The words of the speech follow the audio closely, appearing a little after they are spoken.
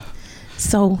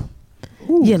So,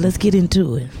 yeah, let's get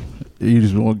into it. You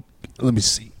just want. Let me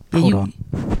see. Hold on.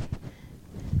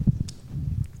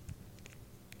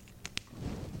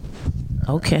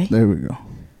 Okay. There we go.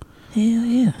 Hell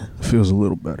yeah. Feels a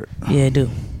little better. Yeah, it do.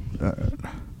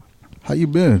 How you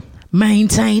been?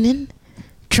 Maintaining.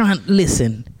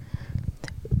 Listen.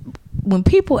 When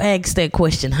people ask that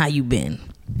question, how you been?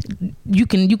 You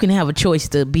can have a choice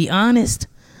to be honest,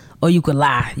 or you could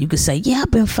lie. You could say, yeah,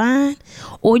 I've been fine.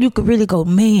 Or you could really go,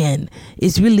 man,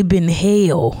 it's really been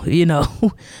hell. You know,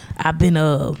 I've been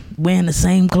wearing the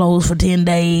same clothes for 10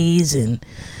 days. And,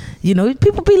 you know,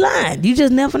 people be lying. You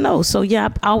just never know. So, yeah,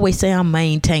 I always say I'm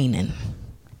maintaining.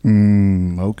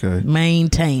 Okay.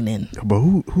 Maintaining. But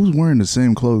who's wearing the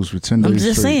same clothes for 10 days? I'm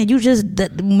just saying,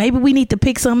 maybe we need to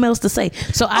pick something else to say.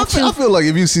 So I feel like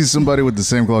if you see somebody with the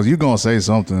same clothes, you're going to say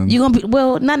something. You're going to be,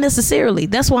 well, not necessarily.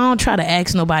 That's why I don't try to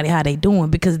ask nobody how they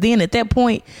doing, because then at that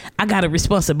point, I got a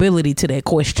responsibility to that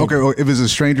question. Okay, well, if it's a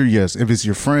stranger, yes. If it's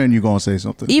your friend, you're going to say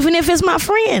something. Even if it's my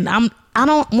friend, I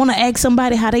don't want to ask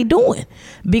somebody how they doing,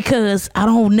 because I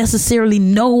don't necessarily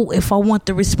know if I want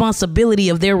the responsibility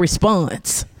of their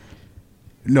response.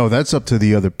 No, that's up to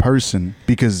the other person,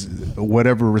 because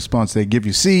whatever response they give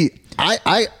you. See,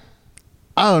 I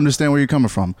understand where you're coming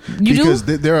from. Because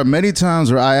there are many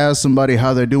times where I ask somebody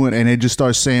how they're doing and they just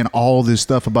start saying all this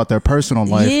stuff about their personal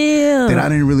life that I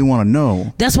didn't really want to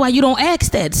know. That's why you don't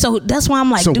ask that. So that's why I'm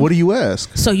like, so what do you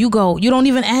ask? So you don't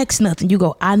even ask nothing. You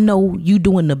go, I know you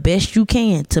doing the best you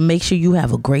can to make sure you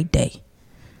have a great day.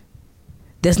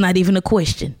 That's not even a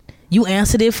question. You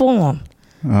answered it for them.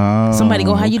 Somebody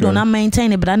go, how you doing? I'm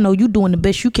maintaining, but I know you doing the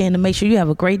best you can to make sure you have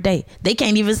a great day. They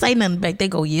can't even say nothing back. They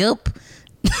go, yep.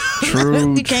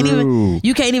 True.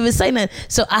 You can't even say nothing.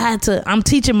 So I'm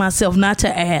teaching myself not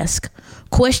to ask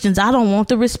questions I don't want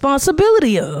the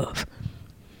responsibility of.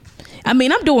 I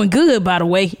mean, I'm doing good, by the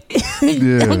way.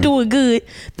 Yeah. I'm doing good.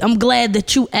 I'm glad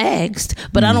that you asked,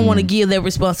 but I don't want to give that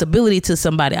responsibility to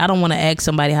somebody. I don't want to ask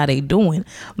somebody how they doing.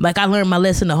 Like, I learned my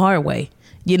lesson the hard way.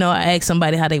 You know, I asked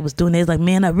somebody how they was doing. They was like,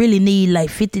 man, I really need like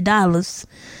 $50.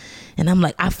 And I'm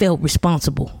like, I felt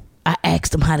responsible. I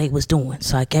asked them how they was doing,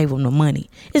 so I gave them the money.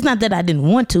 It's not that I didn't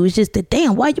want to. It's just that,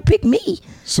 damn, why you pick me?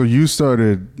 So you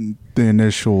started the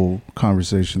initial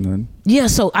conversation then? Yeah,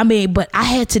 so, I mean, but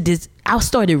I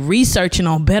started researching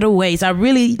on better ways. I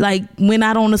really, went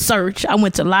out on a search. I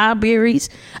went to libraries.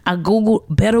 I Googled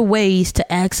better ways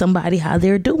to ask somebody how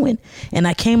they're doing. And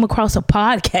I came across a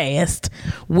podcast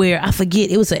where, I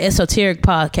forget, it was an esoteric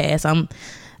podcast.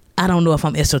 I don't know if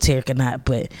I'm esoteric or not,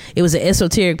 but it was an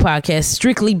esoteric podcast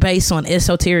strictly based on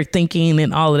esoteric thinking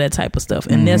and all of that type of stuff.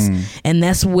 And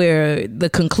that's where the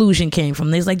conclusion came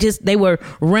from. They were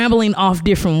rambling off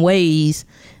different ways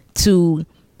to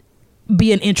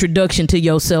be an introduction to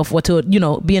yourself, or to,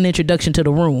 be an introduction to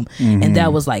the room. And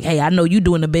that was like, hey, I know you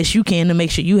doing the best you can to make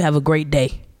sure you have a great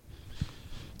day.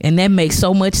 And that makes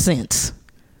so much sense.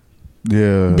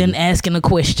 Yeah. Than asking a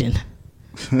question.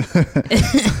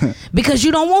 Because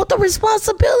you don't want the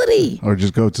responsibility. Or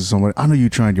just go to somebody, I know you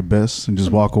trying your best, and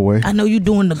just walk away. I know you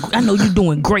doing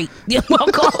great.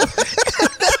 Walk off.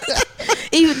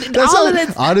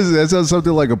 Honestly, that sounds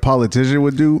something like a politician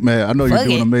would do. Man, I know you're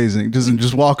doing amazing.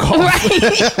 Just walk off. Right.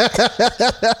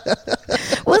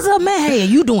 What's up, man? Hey,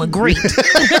 you doing great.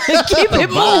 Keep it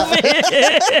moving.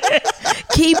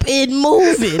 Keep it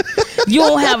moving. You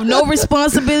don't have no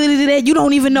responsibility to that. You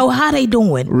don't even know how they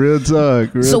doing. Real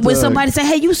talk. When somebody say,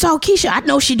 hey, you saw Keisha, I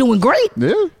know she doing great.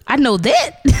 Yeah. I know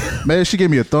that. Man, she gave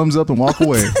me a thumbs up and walk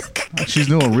away. She's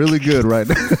doing really good right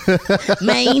now.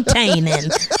 Maintaining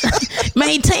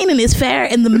is fair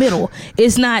in the middle.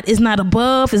 It's not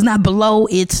above, it's not below,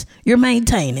 you're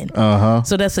maintaining.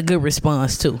 So that's a good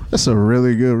response too. That's a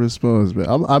really good response, man.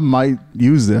 I might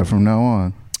use that from now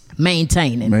on.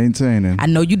 Maintaining. I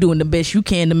know you're doing the best you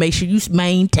can to make sure you're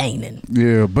maintaining.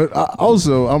 Yeah, but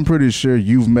also I'm pretty sure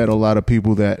you've met a lot of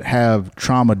people that have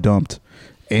trauma dumped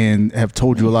and have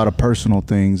told you a lot of personal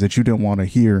things that you didn't want to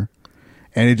hear.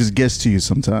 And it just gets to you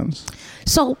sometimes.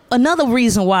 So another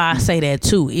reason why I say that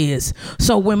too is,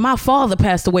 so when my father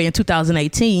passed away in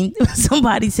 2018,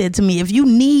 somebody said to me, if you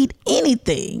need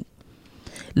anything,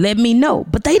 let me know.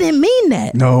 But they didn't mean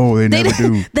that. No, they never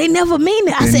do. They never mean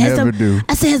that.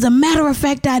 I said, as a matter of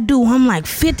fact, I do. I'm like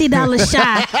 $50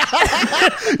 shy.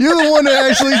 You're the one that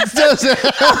actually does it.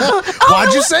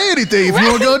 Why'd you say anything if you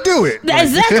weren't going to do it?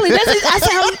 Exactly. I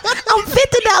said, I'm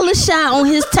 $50 shy on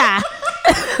his tie.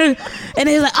 And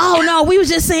they're like, oh no, we was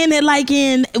just saying that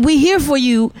we here for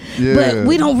you, but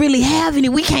we don't really have any.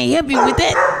 We can't help you with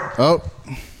that. Oh,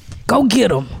 go get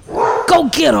them.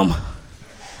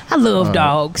 I love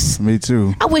dogs. Me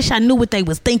too. I wish I knew what they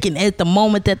was thinking at the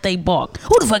moment that they bark.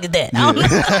 Who the fuck is that? I don't know.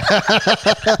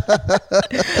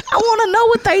 I want to know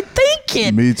what they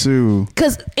thinking. Me too.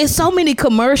 Because it's so many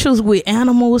commercials with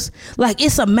animals. Like,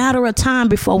 it's a matter of time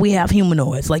before we have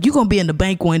humanoids. Like, you're going to be in the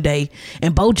bank one day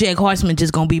and BoJack Horseman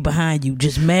just going to be behind you,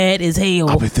 just mad as hell.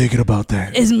 I've been thinking about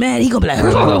that. It's mad. He going to be like,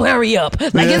 hurry up.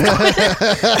 Like,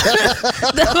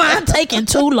 the line taking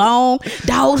too long.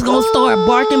 Dogs going to start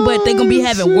barking, but they going to be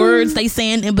having words they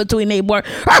saying in between they bark.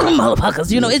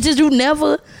 Motherfuckers. You know, it's just you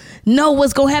never know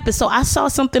what's going to happen. So I saw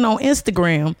something on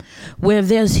Instagram where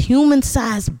there's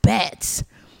human-sized bats.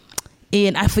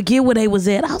 And I forget where they was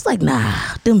at. I was like, nah,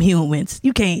 them humans.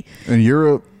 You can't. In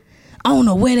Europe? I don't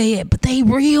know where they at, but they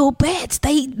real bats.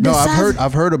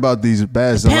 I've heard about these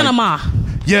bats. Panama. Like,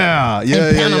 yeah.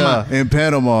 In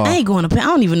Panama. I ain't going to. I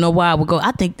don't even know why I would go.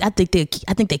 I think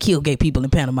they kill gay people in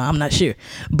Panama. I'm not sure,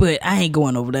 but I ain't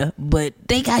going over there. But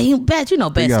they got bats. You know,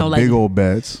 bats don't like big old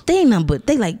bats. They ain't nothing but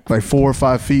they like 4 or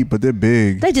 5 feet, but they're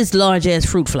big. They just large ass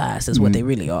fruit flies. Is what they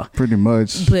really are. Pretty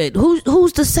much. But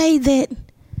who's to say that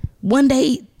one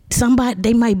day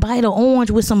they might bite an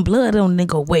orange with some blood on it and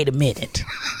go, wait a minute.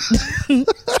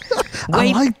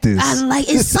 I like this.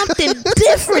 It's something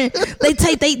different.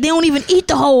 They don't even eat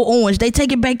the whole orange. They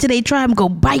take it back to their tribe and go,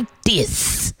 bite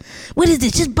this. What is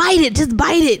this? Just bite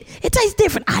it. It tastes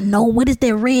different. I know. What is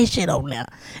that red shit on there?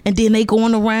 And then they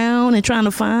going around and trying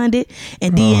to find it.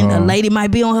 And then a lady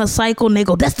might be on her cycle and they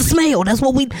go, that's the smell. That's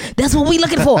what we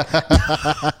looking for.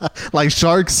 Like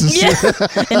sharks and yeah.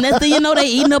 shit. And that's they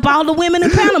eating up all the women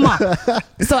in Panama.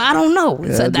 So I don't know.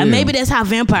 Yeah, so maybe that's how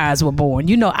vampires were born.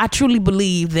 You know, I truly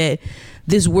believe that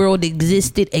this world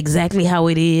existed exactly how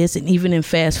it is, and even in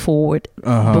fast forward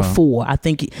before, I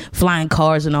think flying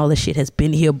cars and all this shit has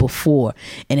been here before,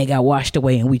 and it got washed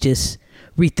away, and we just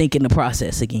rethinking the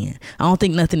process again. I don't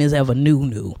think nothing is ever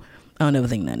new. I don't ever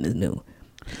think nothing is new.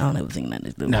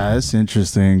 Nah, that's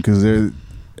interesting because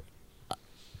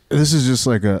this is just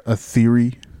like a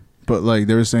theory, but like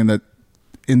they were saying that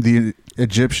in the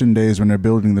Egyptian days when they're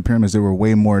building the pyramids, they were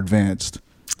way more advanced.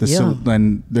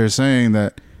 And they're saying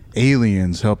that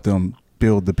aliens helped them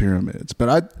build the pyramids, but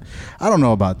I don't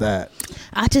know about that.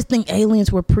 I just think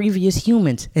aliens were previous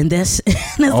humans, and that's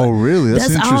oh really?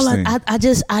 That's interesting. All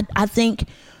I think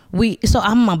so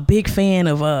I'm a big fan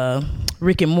of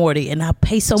Rick and Morty, and I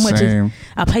pay so much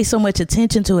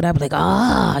attention to it. I be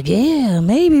like, yeah,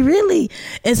 maybe really.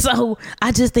 And so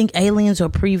I just think aliens are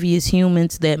previous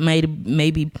humans that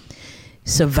maybe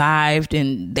survived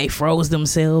and they froze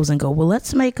themselves and go, well,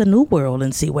 let's make a new world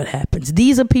and see what happens.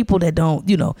 These are people that don't,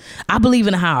 I believe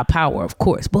in a higher power, of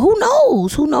course, but who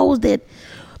knows that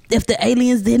if the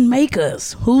aliens didn't make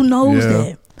us? Who knows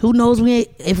that? Who knows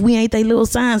if we ain't their little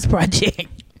science project?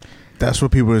 That's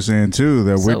what people are saying too,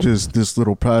 that we're just this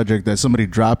little project that somebody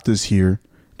dropped us here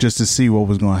just to see what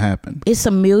was going to happen. It's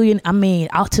a million. I mean,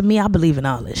 to me, I believe in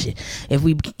all this shit. If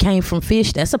we came from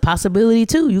fish, that's a possibility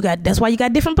too. That's why you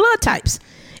got different blood types.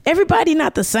 Everybody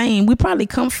not the same. We probably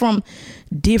come from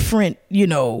different,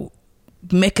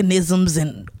 mechanisms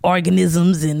and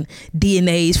organisms and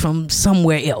DNAs from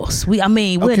somewhere else. We'll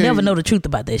never know the truth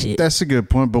about that shit. That's a good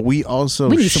point, but we also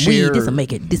need some weed. This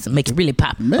will make it really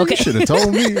pop. Man, you should have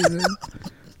told me.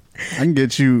 I can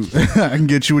get you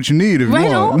what you need if you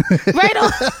want. Right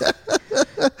on.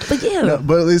 But yeah. No,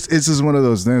 but it's just one of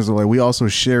those things where, like, we also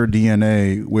share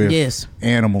DNA with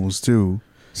animals too.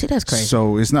 See, that's crazy.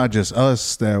 So it's not just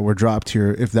us that were dropped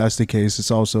here. If that's the case, it's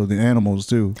also the animals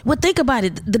too. Well, think about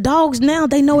it. The dogs now,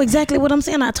 they know exactly what I'm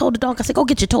saying. I told the dog, I said, go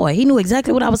get your toy. He knew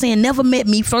exactly what I was saying. Never met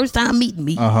me. First time meeting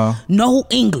me. No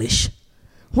English.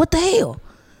 What the hell?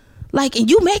 Like, and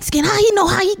you Mexican. How he know?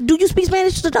 Do you speak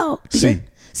Spanish to the dog?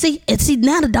 See,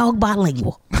 now the dog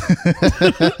bilingual.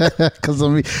 Because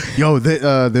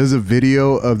there's a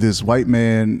video of this white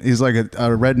man. He's like a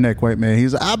redneck white man.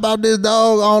 He's like, I bought this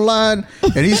dog online,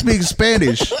 and he speaks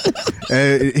Spanish.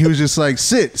 And he was just like,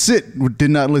 sit.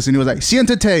 Did not listen. He was like,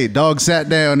 siéntate. Dog sat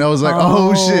down. I was like,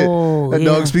 oh shit, that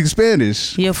dog speaks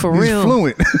Spanish. Yeah, for He's real.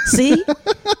 Fluent. See.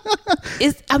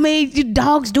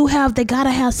 Dogs they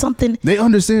gotta have something. They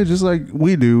understand just like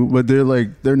we do, but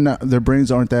they're not. Their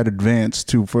brains aren't that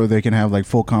advanced for they can have like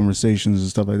full conversations and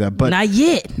stuff like that. But not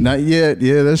yet.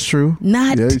 Yeah, that's true.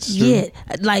 Not yet.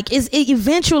 Like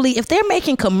eventually, if they're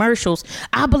making commercials,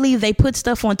 I believe they put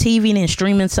stuff on TV and in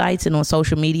streaming sites and on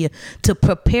social media to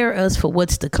prepare us for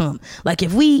what's to come. Like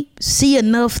if we see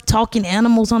enough talking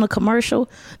animals on a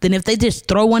commercial, then if they just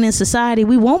throw one in society,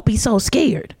 we won't be so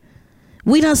scared.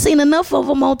 We done seen enough of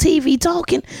them on TV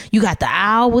talking. You got the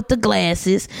owl with the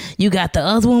glasses. You got the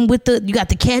other one with you got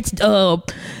the cats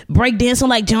breakdancing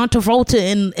like John Travolta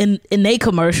in they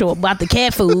commercial about the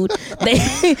cat food.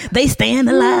 they staying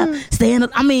alive.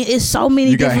 I mean, it's so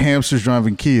many. You got hamsters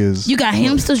driving Kias. You got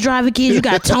hamsters driving Kias. You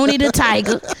got Tony the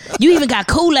Tiger. You even got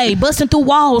Kool-Aid busting through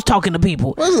walls talking to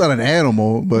people. Well, that's not an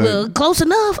animal, but well, close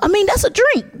enough. I mean, that's a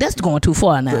drink. That's going too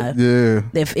far now. Yeah.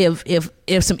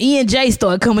 If some E&J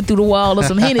start coming through the wall or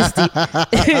some Hennessy,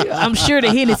 I'm sure the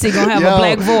Hennessy gonna have a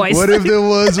black voice. What if there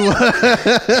was one?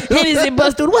 Hennessy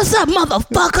bust through, what's up,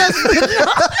 motherfuckers?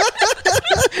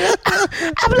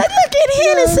 I'm like, look at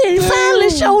Hennessy. He finally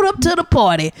showed up to the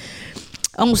party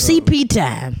on CP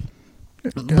time.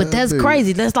 But that's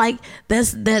crazy. That's like,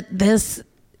 that's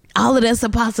all of that's a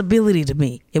possibility to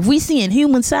me. If we seeing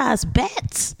human-sized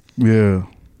bats, yeah,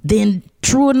 then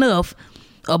true enough,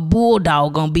 a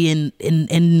bulldog gonna be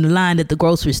in line at the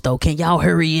grocery store. Can y'all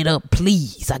hurry it up,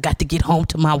 please? I got to get home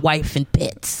to my wife and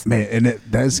pets. Man, and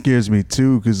that scares me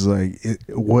too, because like,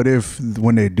 what if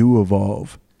when they do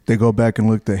evolve, they go back and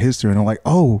look at history and they're like,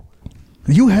 oh,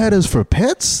 you had us for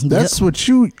pets? That's what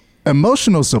you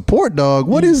emotional support dog.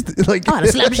 What is like? Oh, to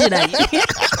slap shit out you.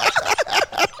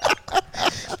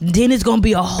 Then it's gonna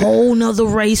be a whole nother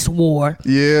race war.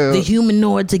 Yeah, the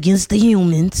humanoids against the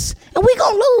humans, and we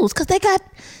gonna lose because they got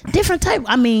different type.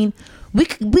 I mean, we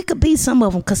could beat some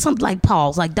of them because some like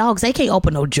paws, like dogs, they can't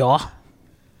open no jaw.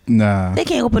 Nah, they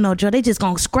can't open no jaw. They just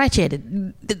gonna scratch at it.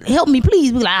 Help me,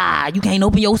 please. Be like, you can't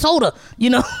open your soda.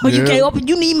 You know, you can't open.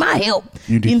 You need my help.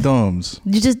 You need thumbs.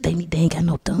 They ain't got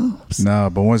no thumbs. Nah,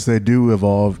 but once they do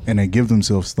evolve and they give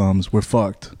themselves thumbs, we're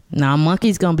fucked. Nah,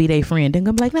 monkey's gonna be their friend. They're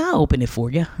gonna be like, nah, I'll open it for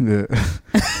you. Yeah.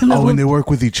 Oh, and they work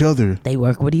with each other. They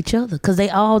work with each other because they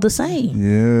all the same.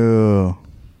 Yeah.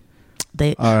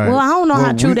 Well, I don't know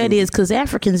how true that is because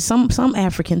Africans, some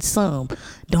Africans,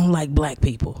 don't like black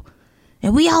people.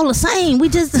 And we all the same. We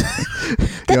just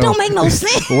don't make no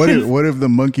sense. What if the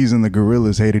monkeys and the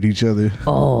gorillas hated each other?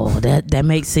 Oh, that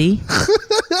makes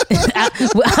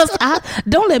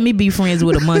don't let me be friends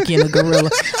with a monkey and a gorilla.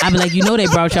 I be like, they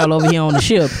brought y'all over here on the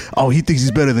ship. Oh, he thinks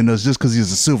he's better than us just because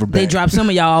he's a silverback. They dropped some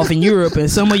of y'all off in Europe and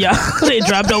some of y'all they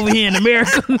dropped over here in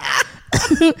America.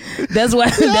 That's why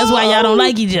y'all don't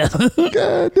like each other.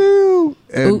 God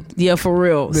damn. Yeah, for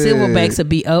real. Man. Silverbacks will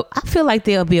be up. I feel like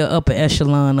they'll be an upper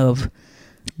echelon of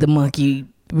the monkey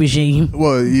regime.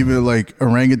 Well, even like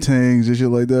orangutans and shit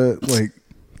like that. Like,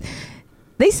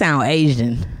 they sound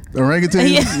Asian. Orangutans?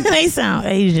 Yeah, they sound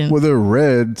Asian. Well, they're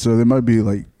red, so they might be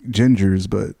like gingers,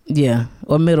 but yeah,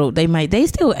 or middle. They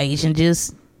still Asian,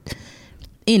 just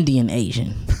Indian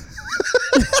Asian.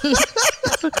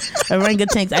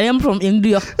 Orangutans. I am from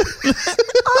India.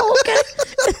 Oh, okay.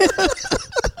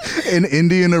 An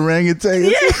Indian orangutan.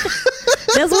 Yeah,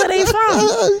 that's where they from.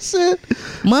 Oh, shit.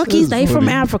 Monkeys, they from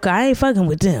Africa. I ain't fucking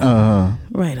with them.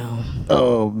 Right on.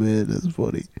 Oh man, that's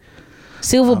funny.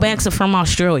 Silverbacks are from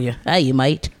Australia. Hey,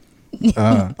 mate.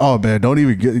 Oh man, don't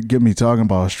even get me talking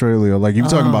about Australia. Like, you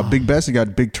talking about big bats, they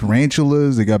got big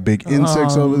tarantulas, they got big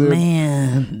insects over there.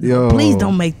 Man, please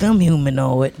don't make them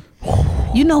humanoid.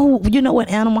 You know what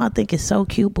animal I think is so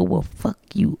cute but will fuck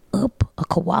you up? A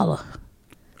koala.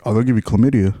 Oh, they'll give you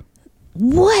chlamydia.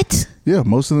 What? Yeah,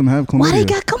 most of them have chlamydia. Why they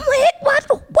got chlamydia? What?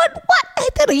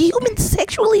 Ain't that a human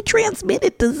sexually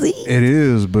transmitted disease? It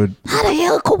is, but how the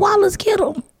hell koalas get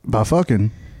them? By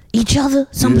fucking each other.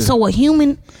 So a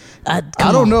human. I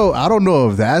don't know. I don't know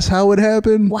if that's how it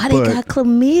happened. Why they got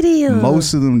chlamydia?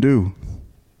 Most of them do.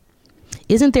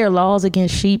 Isn't there laws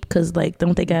against sheep? Because like,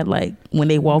 don't they got like when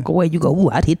they walk away, you go, ooh,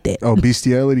 I'd hit that. Oh,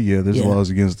 bestiality. Yeah, there's laws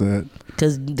against that.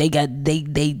 Because they got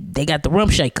the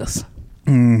rump shakers.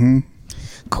 Mm-hmm.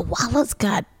 Koalas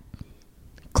got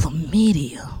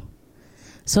chlamydia.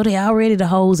 So they already the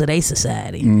hoes of their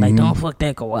society. Mm-hmm. Like, don't fuck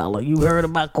that koala. You heard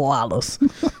about koalas.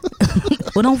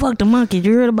 Well, don't fuck the monkeys.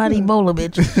 You heard about Ebola,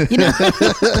 bitch. You know?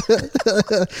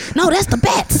 No, that's the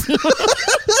bats.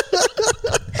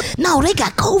 No, they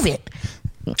got COVID.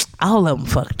 All of them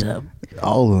fucked up.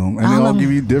 All of them. And they all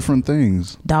give you different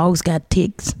things. Dogs got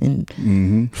ticks and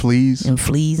fleas. And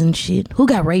fleas and shit. Who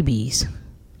got rabies?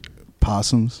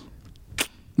 Possums.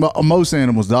 Well, most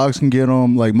animals, dogs can get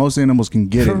them. Like, most animals can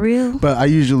get it. For real? But I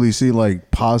usually see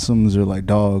like possums or like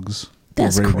dogs.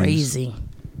 That's crazy.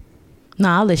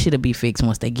 Nah, all that shit'll be fixed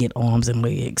once they get arms and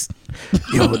legs.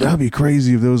 Yo, but that'd be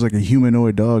crazy if there was like a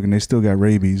humanoid dog and they still got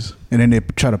rabies, and then they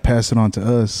try to pass it on to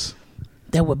us.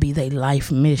 That would be their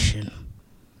life mission.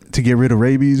 To get rid of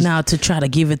rabies? Now to try to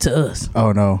give it to us.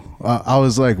 Oh no, I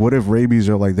was like, what if rabies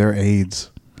are like their AIDS?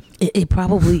 It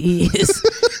probably is.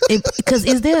 Because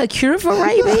is there a cure for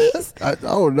rabies? I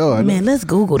don't know. Man, let's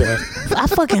Google that. I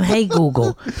fucking hate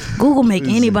Google. Google make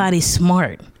anybody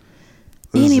smart.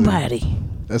 Anybody.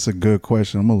 That's a good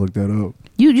question. I'm gonna look that up.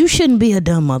 You shouldn't be a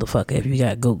dumb motherfucker if you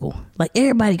got Google. Like,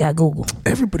 everybody got Google.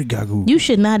 Everybody got Google. You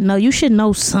should not know. You should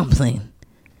know something.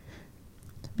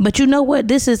 But you know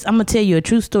what? I'm gonna tell you a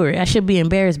true story. I should be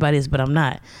embarrassed by this, but I'm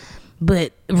not.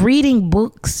 But reading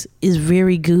books is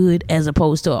very good as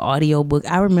opposed to an audio book.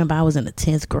 I remember I was in the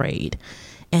 10th grade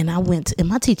and and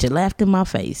my teacher laughed in my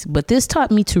face. But this taught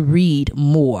me to read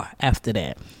more after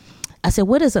that. I said,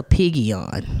 what is a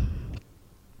piggion?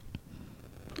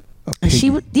 And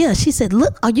she said,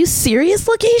 look, are you serious,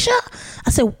 Keisha? I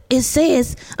said, it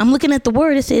says, I'm looking at the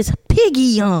word, it says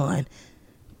piggion.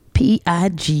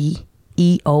 Pigeon.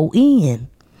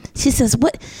 She says,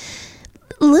 what?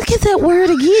 Look at that word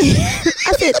again.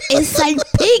 I said, it's like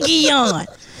piggion.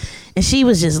 And she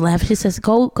was just laughing. She says,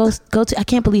 go to, I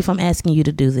can't believe I'm asking you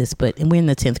to do this, but we're in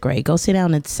the 10th grade. Go sit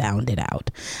down and sound it out.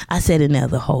 I said in there,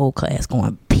 the whole class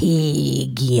going,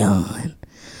 piggion.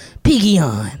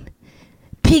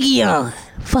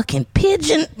 Fucking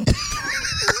pigeon.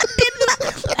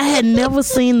 I had never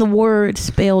seen the word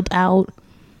spelled out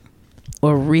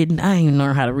or written. I didn't even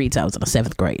learn how to read till I was in the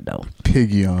 7th grade though.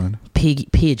 Piggion.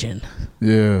 Pigeon.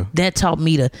 Yeah. That taught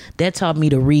me to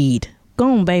read.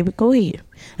 Go on, baby. Go ahead.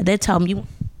 That taught me.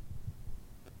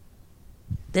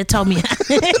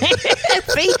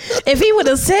 If he would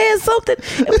have said something,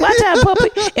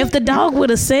 if the dog would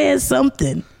have said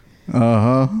something.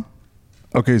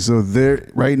 Okay, so there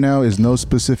right now is no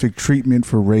specific treatment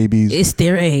for rabies. It's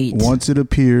their AIDS. Once it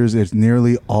appears, it's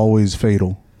nearly always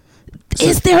fatal.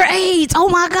 It's their AIDS. Oh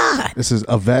my God. This is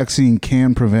a vaccine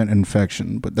can prevent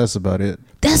infection, but that's about it.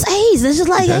 That's AIDS. That's just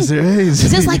like that's their AIDS.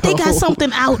 It's just like they got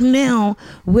something out now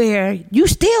where you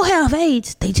still have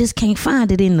AIDS. They just can't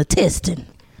find it in the testing.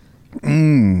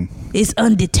 It's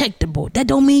undetectable. That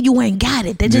don't mean you ain't got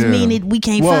it. That just mean we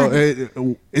can't find it.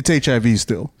 It's HIV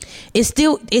still. They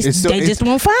just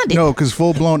won't find it. No, because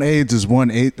full blown AIDS is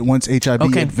once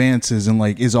HIV advances and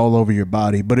like is all over your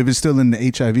body. But if it's still in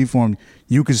the HIV form,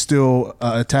 you can still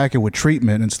attack it with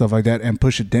treatment and stuff like that and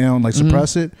push it down, like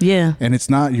suppress it. Yeah. And it's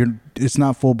not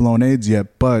full blown AIDS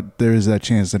yet, but there is that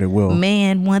chance that it will.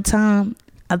 Man, one time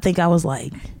I think I was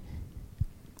like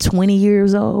 20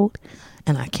 years old.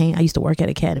 And I used to work at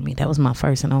Academy. That was my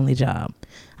first and only job.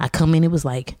 I come in, it was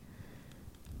like,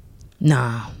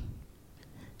 nah.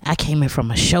 I came in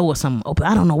from a show or something.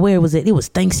 I don't know where it was at. It was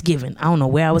Thanksgiving. I don't know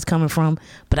where I was coming from,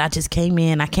 but I just came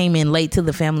in. I came in late to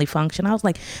the family function. I was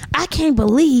like, I can't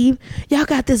believe y'all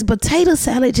got this potato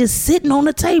salad just sitting on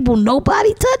the table.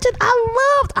 Nobody touched it.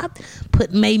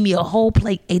 Made me a whole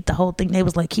plate, ate the whole thing. They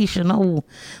was like, Keisha, no.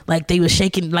 Like they was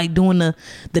shaking, like doing the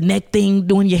neck thing,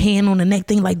 doing your hand on the neck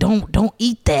thing. Like, don't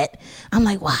eat that. I'm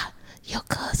like, why? Your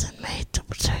cousin made the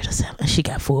potato salad and she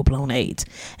got full-blown AIDS.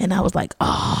 And I was like,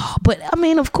 oh. But I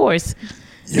mean, of course,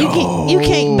 you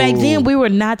can't. Back then we were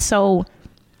not so.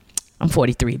 I'm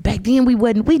 43. Back then we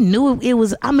knew it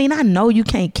was. I mean, I know you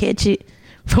can't catch it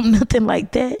from nothing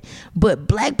like that, but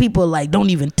black people like, don't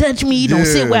even touch me, don't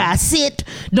sit where I sit,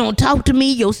 don't talk to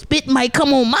me, your spit might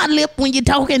come on my lip when you're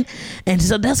talking. And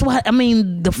so that's why, I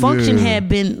mean, the function had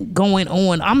been going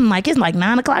on. I'm like, it's like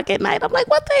 9:00 at night. I'm like,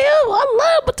 what the hell? I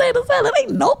love potato salad.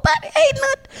 Ain't nobody ate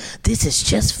nothing. This is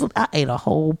just food. I ate a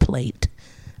whole plate.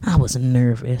 I was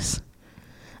nervous.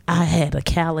 I had a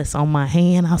callus on my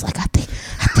hand. I was like, I think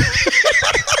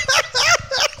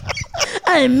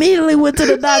I immediately went to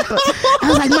the doctor. I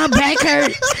was like, my back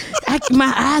hurt.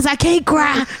 My eyes, I can't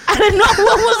cry. I didn't know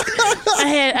what was.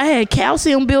 I had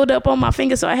calcium build up on my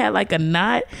finger, so I had like a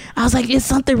knot. I was like, is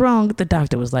something wrong? The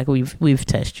doctor was like, we've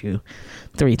tested you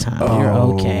 3 times. You're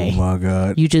okay. Oh my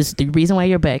God. The reason why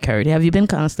your back hurt. Have you been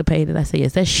constipated? I said,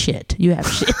 yes, that's shit. You have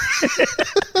shit.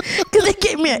 Because they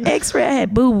gave me an X-ray. I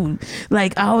had boo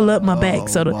like all up my back,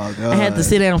 so I had to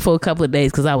sit down for a couple of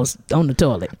days because I was on the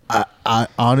toilet. I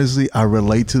honestly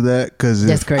relate to that because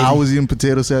if I was eating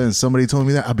potato salad and somebody told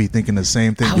me that, I'd be thinking the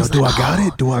same thing. Yo, do I got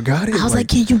it? Do I got it? I was like,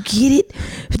 can you get it?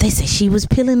 They said she was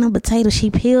peeling the potatoes.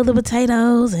 She peeled the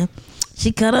potatoes and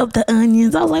she cut up the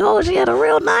onions. I was like, oh, she had a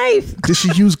real knife. Did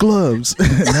she use gloves?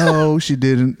 No, she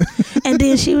didn't. And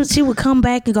then she would come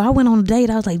back and go, I went on a date.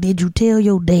 I was like, did you tell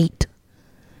your date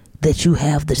that you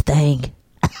have this thing?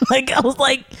 Like, I was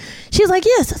like, she was like,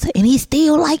 yes. I said, and he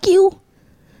still like you?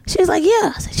 She was like,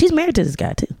 yeah. I said, she's married to this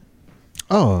guy too.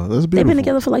 Oh, that's beautiful. They've been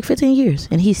together for like 15 years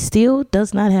and he still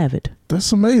does not have it.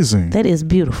 That's amazing. That is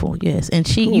beautiful. Yes. And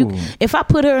if I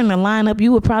put her in the lineup,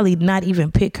 you would probably not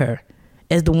even pick her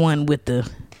as the one with the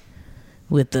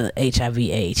HIV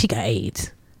AIDS. She got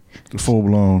AIDS. Full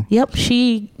blown. Yep,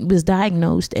 she was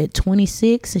diagnosed at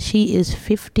 26 and she is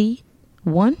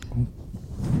 51.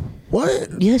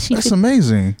 What? Yeah, that's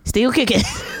amazing. Still kicking.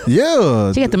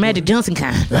 Yeah. She got the Magic Johnson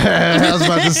kind. I was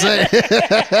about to say.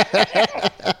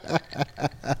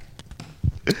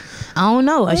 I don't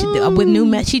know. I should with new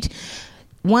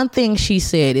one thing she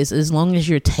said is, as long as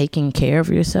you're taking care of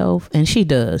yourself, and she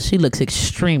does. She looks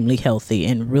extremely healthy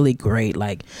and really great.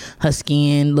 Like, her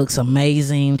skin looks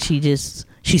amazing. She's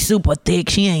super thick.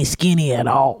 She ain't skinny at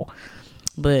all.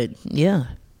 But yeah,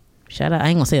 shout out. I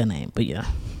ain't gonna say her name, but yeah.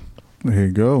 There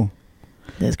you go.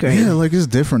 That's great. Yeah, like it's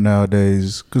different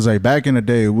nowadays. Because like back in the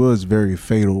day, it was very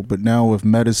fatal. But now with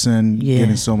medicine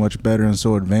getting so much better and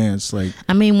so advanced, like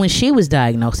I mean, when she was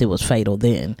diagnosed, it was fatal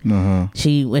then.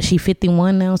 She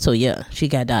 51 now, so yeah, she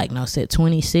got diagnosed at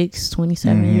 26,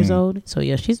 27 years old. So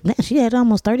yeah, she had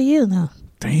almost 30 years now.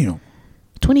 Damn.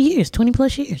 20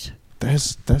 plus years.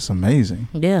 That's amazing.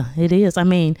 Yeah, it is. I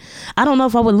mean, I don't know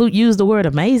if I would use the word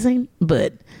amazing,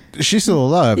 but she's still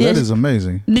alive. That is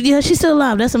amazing. Yeah, she's still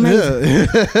alive. That's amazing.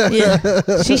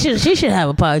 Yeah. She should have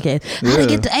a podcast. How to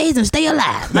get to AIDS and stay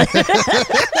alive.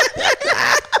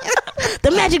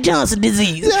 The Magic Johnson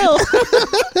disease.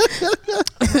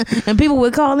 And people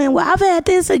would call in, well, I've had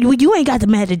this. Well, you ain't got the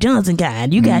Magic Johnson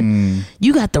kind. You got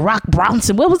the Rock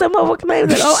Bronson. What was that motherfucker name?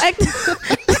 That old actor.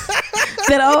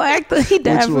 That old actor. He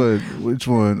died. Which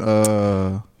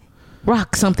one?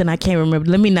 Rock something, I can't remember.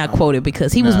 Let me not quote it,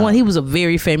 because he was a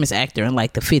very famous actor in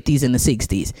like the 50s and the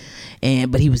 60s,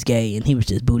 but he was gay and he was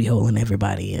just booty holing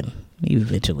everybody, and he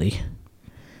eventually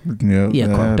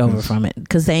croaked over from it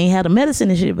because they ain't had a medicine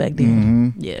and shit back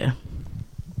then. Yeah.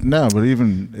 No, but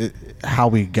even how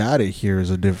we got it here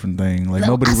is a different thing. Like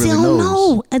nobody really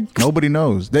knows. Nobody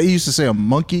knows. They used to say a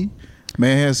monkey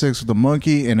man had sex with a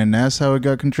monkey, and then that's how it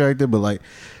got contracted. But like,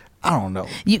 I don't know.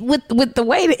 With the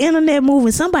way the internet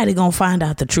moving, somebody gonna find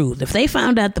out the truth. If they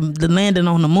found out the landing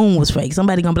on the moon was fake,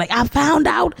 somebody gonna be like, I found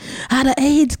out how the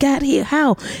AIDS got here.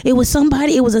 How? It was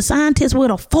a scientist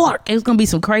with a fork. It's gonna be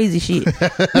some crazy shit.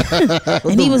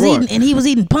 and he was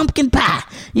eating pumpkin pie.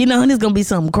 And it's gonna be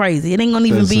something crazy. It ain't gonna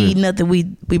even be nothing we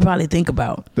probably think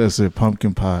about. That's it,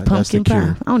 pumpkin pie. Pumpkin That's the pie.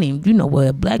 cure. I don't even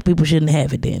what, black people shouldn't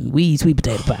have it then. We eat sweet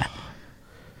potato pie.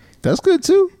 That's good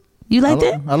too. You like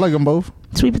that? I like them both.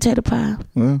 Sweet potato pie.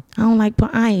 Yeah. I don't like pie.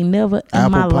 I ain't never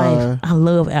in my life. I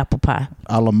love apple pie.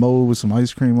 A la mode with some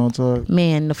ice cream on top.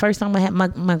 Man, the first time I had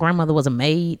my grandmother was a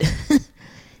maid.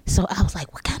 So I was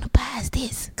like, what kind of pie is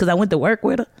this? Because I went to work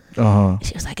with her.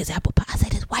 She was like, it's apple pie. I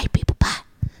said, it's white people pie.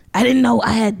 I didn't know.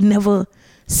 I had never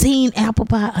seen apple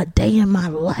pie a day in my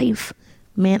life.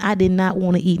 Man, I did not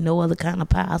want to eat no other kind of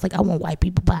pie. I was like, I want white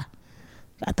people pie.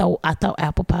 I thought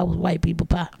apple pie was white people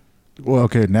pie. Well,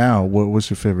 okay, now what's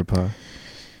your favorite pie?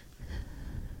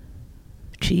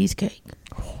 Cheesecake.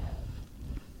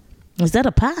 Is that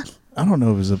a pie? I don't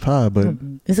know if it's a pie, but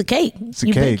it's a cake. It's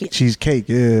a cake. Cheesecake,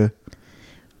 yeah.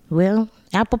 Well,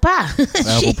 apple pie.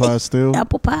 Apple pie still?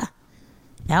 Apple pie.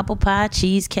 Apple pie,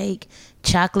 cheesecake,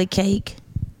 chocolate cake.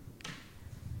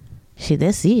 Shit,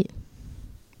 that's it.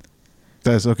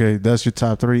 That's okay. That's your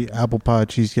top three: apple pie,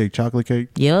 cheesecake, chocolate cake.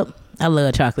 Yep, I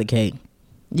love chocolate cake.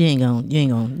 You ain't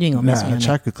gonna mess me on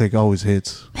chocolate cake always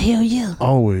hits. Hell yeah.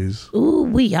 Always.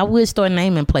 Ooh, I would start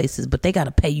naming places, but they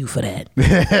gotta pay you for that.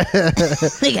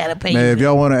 They gotta pay you. Man, if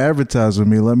y'all want to advertise with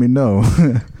me, let me know.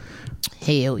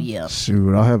 Hell yeah.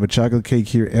 Shoot, I'll have a chocolate cake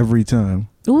here every time.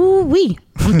 Ooh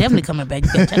I'm definitely coming back.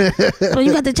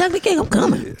 You got the chocolate cake? I'm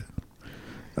coming. Yeah.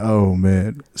 Oh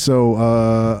man.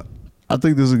 So I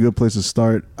think this is a good place to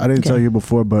start. I didn't tell you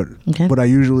before, but what I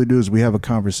usually do is we have a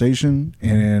conversation,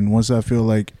 and once I feel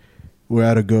like we're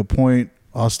at a good point,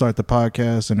 I'll start the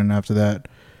podcast, and then after that,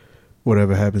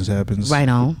 whatever happens, happens. Right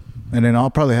on. And then I'll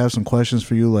probably have some questions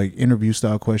for you, like interview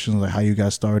style questions, like how you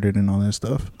got started and all that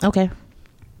stuff. Okay.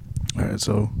 All right.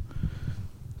 So,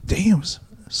 damn,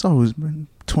 it's always been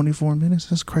 24 minutes.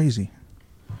 That's crazy.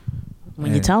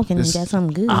 When you're talking, you got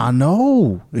something good. I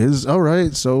know. It's all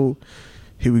right. So,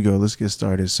 here we go. Let's get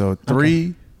started. So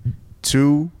 3,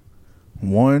 2,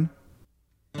 1.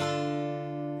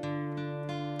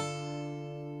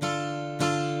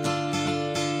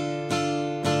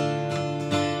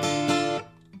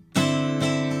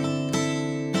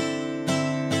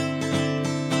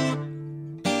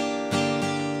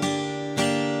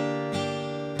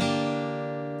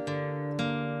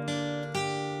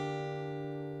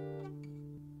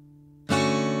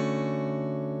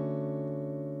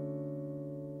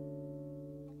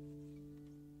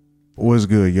 What's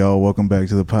good, y'all? Welcome back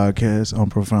to the podcast. I'm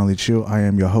Profoundly Chill. I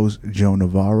am your host, Joe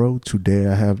Navarro. Today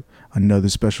I have another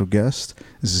special guest.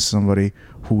 This is somebody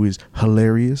who is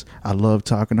hilarious. I love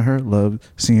talking to her, love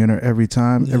seeing her every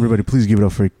time. Yeah. Everybody, please give it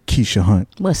up for Keisha Hunt.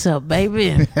 What's up,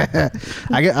 baby? I'm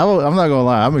not gonna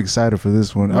lie, I'm excited for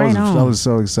this one. Right I was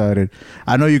so excited.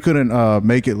 I know you couldn't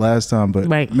make it last time, but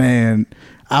man,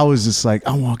 I was just like,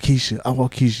 I want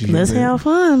Keisha. Let's have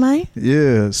fun, man.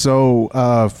 Yeah. So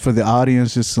for the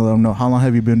audience, just to let them know, how long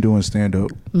have you been doing stand-up?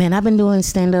 Man, I've been doing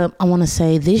stand-up, I want to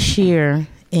say this year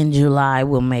in July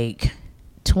will make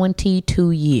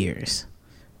 22 years.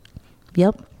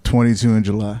 Yep. 22 in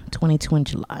July. 22 in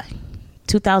July.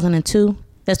 2002.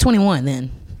 That's 21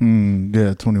 then.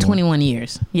 Yeah, 21. 21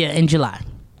 years. Yeah, in July.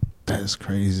 That's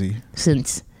crazy.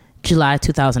 Since July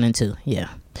 2002. Yeah.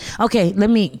 Okay,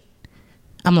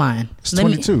 I'm lying. It's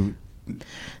 22.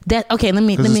 Okay, let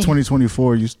me. Because it's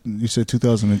 2024. You said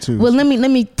 2002. Well, let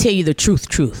me tell you the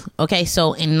truth. Okay,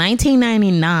 so in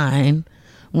 1999,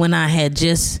 when I had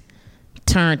just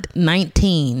turned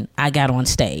 19, I got on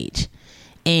stage.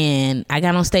 And I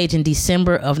got on stage in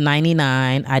December of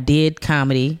 99. I did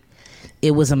comedy.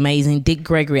 It was amazing. Dick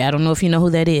Gregory, I don't know if you know who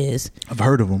that is. I've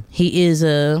heard of him. He is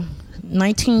a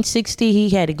 1960. He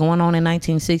had it going on in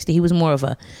 1960. He was more of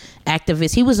a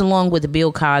activist. He was along with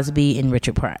Bill Cosby and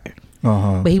Richard Pryor.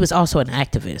 Uh-huh. But he was also an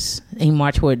activist. He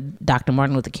marched with Dr.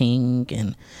 Martin Luther King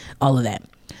and all of that.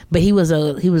 But he was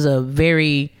a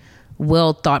very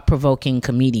well thought-provoking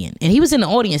comedian. And he was in the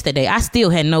audience that day. I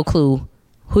still had no clue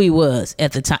who he was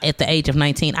at the time, at the age of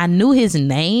 19. I knew his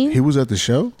name. He was at the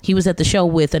show? He was at the show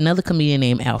with another comedian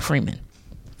named Al Freeman.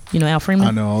 You know Al Freeman?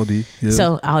 I know Al D. Yeah.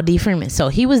 So Al D. Freeman. So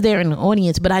he was there in the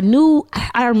audience, but I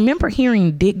remember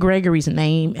hearing Dick Gregory's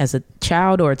name as a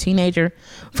child or a teenager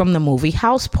from the movie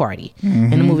House Party.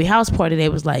 Mm-hmm. In the movie House Party, they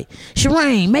was like,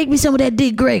 Shireen, make me some of that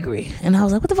Dick Gregory. And I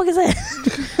was like, what the fuck is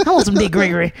that? I want some Dick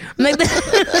Gregory.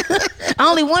 I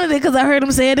only wanted it because I heard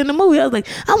him say it in the movie. I was like,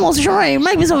 I want Shireen,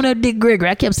 make me some of that Dick Gregory.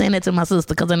 I kept saying that to my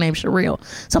sister because her name's Sherelle.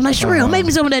 So I'm like, Sherelle, make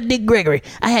me some of that Dick Gregory.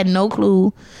 I had no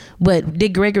clue. But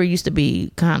Dick Gregory used to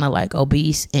be kind of like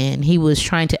obese, and he was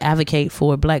trying to advocate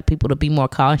for black people to be more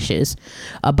cautious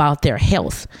about their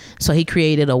health. So he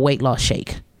created a weight loss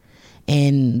shake.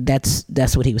 And that's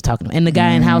what he was talking about. And the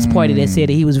guy in House Party that said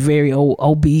that he was very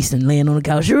obese and laying on the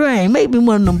couch, sure ain't, maybe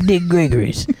one of them Dick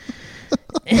Gregory's.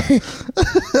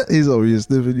 He's over here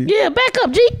sniffing you. Yeah, back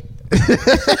up, G.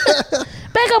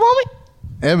 Back up, homie.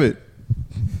 Emmett.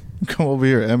 Come over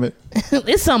here, Emmett.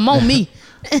 It's something on me.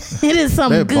 It is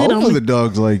something good on me. Both of the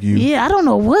dogs like you. Yeah, I don't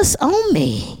know what's on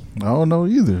me. I don't know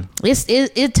either.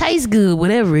 It tastes good,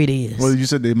 whatever it is. Well, you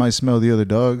said they might smell the other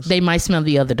dogs. They might smell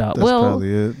the other dog. That's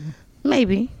probably it.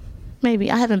 Maybe.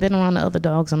 I haven't been around the other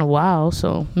dogs in a while,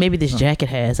 so maybe this jacket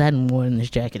has. I hadn't worn this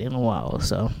jacket in a while,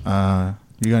 so.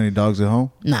 You got any dogs at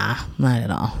home? Nah, not at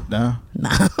all. Nah.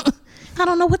 I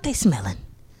don't know what they smelling.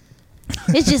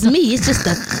 It's just me. It's just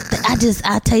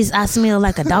I smell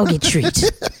like a doggy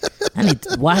treat. I need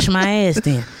to wash my ass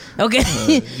then. Okay.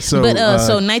 So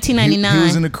 1999. He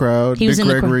was in the crowd. Dick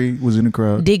Gregory was in the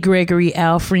crowd. Dick Gregory,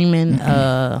 Al Freeman,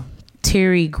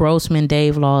 Terry Grossman,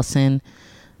 Dave Lawson,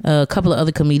 a couple of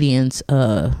other comedians,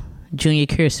 Junior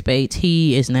Keir Spates.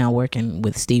 He is now working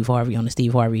with Steve Harvey on the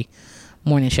Steve Harvey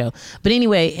morning show. But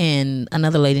anyway, and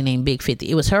another lady named Big 50.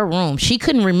 It was her room. She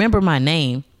couldn't remember my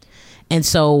name. And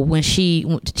so when she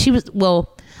was,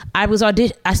 well, I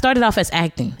started off as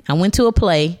acting. I went to a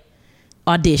play,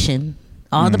 audition.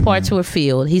 All the parts were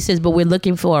filled. He says, but we're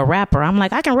looking for a rapper. I'm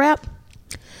like, I can rap.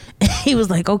 He was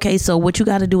like, okay, so what you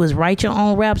got to do is write your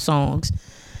own rap songs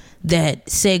that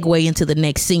segue into the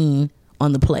next scene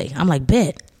on the play. I'm like,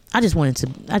 bet. I just wanted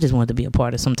to be a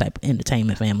part of some type of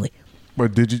entertainment family.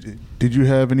 But did you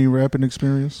have any rapping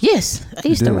experience? Yes, I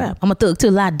used to rap. I'm a thug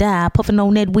till I die, puffing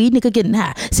on that weed, nigga getting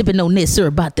high, sipping on that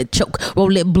syrup about to choke, roll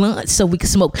that blunt so we can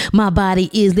smoke. My body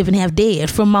is living half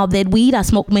dead from all that weed I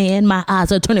smoke, man. My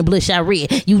eyes are turning bloodshot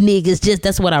red. You niggas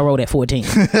that's what I wrote at 14.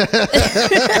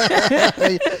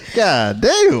 God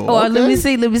damn. Oh,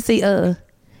 okay. Let me see.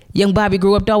 Young Bobby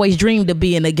grew up to always dreamed of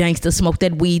being a gangster, smoked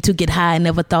that weed to get high and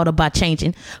never thought about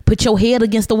changing. Put your head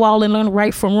against the wall and learn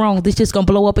right from wrong. This just gonna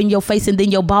blow up in your face and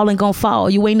then your ball ain't gonna fall.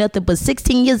 You ain't nothing but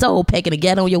 16 years old, packing a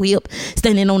gat on your hip,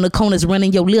 standing on the corners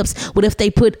running your lips. What if they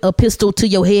put a pistol to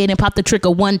your head and pop the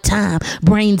trigger one time?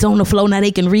 Brains on the floor, now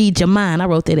they can read your mind. I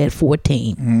wrote that at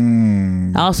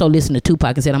 14. I also listened to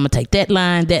Tupac and said, I'm gonna take that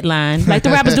line, like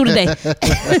the rappers do today.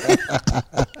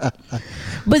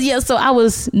 But yeah, so I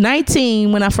was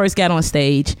 19 when I first got on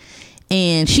stage,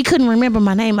 and she couldn't remember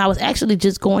my name. I was actually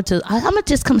just I'm gonna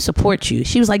just come support you.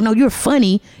 She was like, no, you're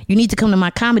funny. You need to come to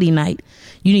my comedy night.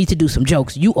 You need to do some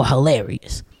jokes. You are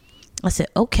hilarious. I said,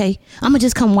 okay, I'm gonna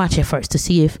just come watch it first to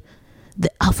see if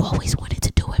I've always wanted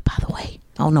to do it, by the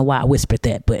I don't know why I whispered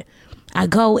that, but I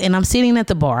go and I'm sitting at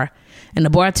the bar, and the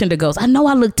bartender goes, I know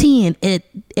I look 10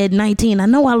 at 19. I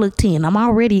know I look 10.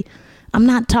 I'm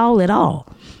not tall at all.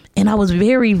 And I was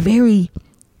very, very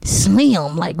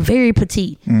slim, like very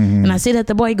petite. And I sit at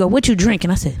the bar, he go, what you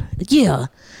drinking? I said, yeah,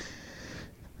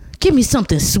 give me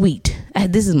something sweet.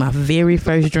 This is my very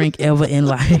first drink ever in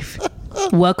life.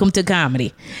 Welcome to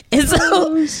comedy. And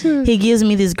so he gives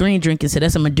me this green drink and said,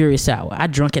 that's a Maduro sour. I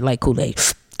drunk it like Kool-Aid.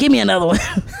 Give me another one.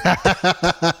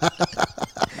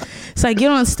 So I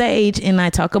get on stage and I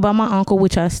talk about my uncle,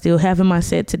 which I still have in my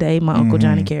set today, my Uncle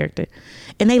Johnny character.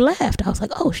 And they laughed. I was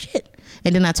like, oh shit.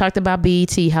 And then I talked about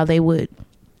BET, how they would,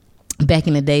 back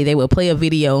in the day, they would play a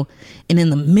video, and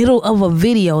in the middle of a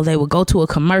video, they would go to a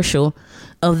commercial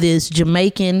of this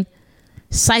Jamaican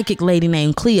psychic lady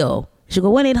named Cleo. She'd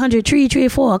go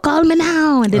 1-800-334, call me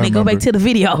now. And then they go back to the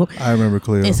video. I remember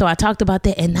Cleo. And so I talked about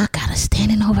that, and I got a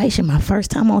standing ovation my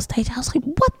first time on stage. I was like,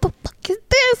 what the fuck is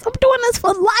this? I'm doing this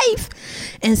for life.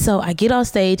 And so I get on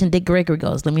stage, and Dick Gregory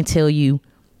goes, let me tell you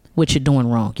what you're doing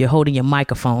wrong. You're holding your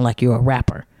microphone like you're a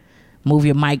rapper. Move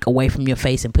your mic away from your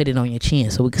face and put it on your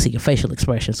chin so we can see your facial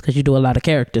expressions, because you do a lot of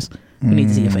characters. We need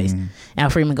to see your face. Al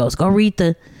Freeman goes, go read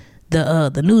the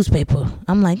newspaper.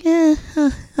 I'm like,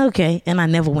 okay. And I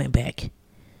never went back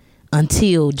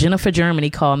until Jennifer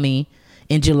Germany called me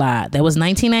in July. That was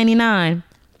 1999.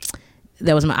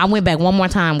 I went back one more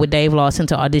time with Dave Lawson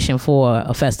to audition for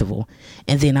a festival.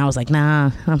 And then I was like, nah,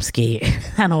 I'm scared.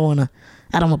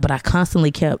 But I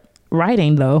constantly kept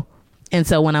writing though. And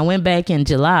so when I went back in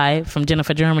July from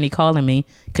Jennifer Germany calling me,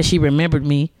 because she remembered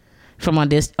me from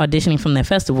auditioning from that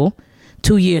festival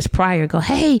 2 years prior, go,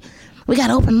 hey, we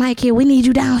got open mic here. We need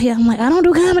you down here. I'm like, I don't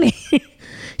do comedy.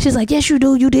 She's like, yes, you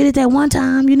do. You did it that one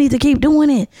time. You need to keep doing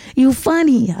it. You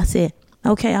funny. I said,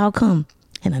 okay, I'll come.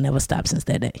 And I never stopped since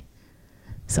that day.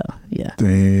 So, yeah.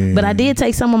 Dang. But I did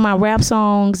take some of my rap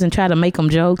songs and try to make them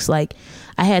jokes. Like,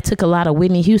 I took a lot of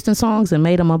Whitney Houston songs and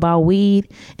made them about weed.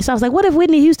 And so I was like, what if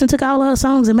Whitney Houston took all her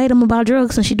songs and made them about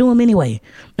drugs, and she do them anyway?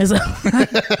 And so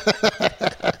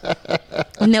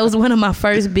and that was one of my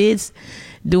first bits,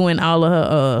 doing all of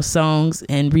her songs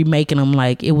and remaking them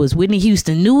like it was Whitney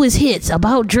Houston newest hits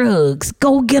about drugs.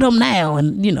 Go get them now.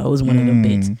 And, it was one of them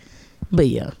bits. But,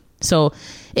 yeah. So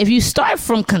if you start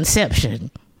from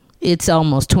conception, it's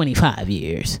almost 25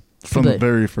 years. From the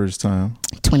very first time.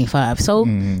 25. So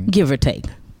give or take.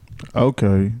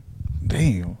 Okay.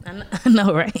 Damn. I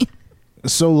know, right?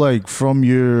 So like from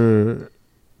your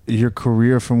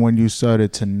career from when you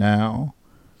started to now,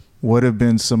 what have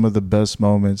been some of the best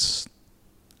moments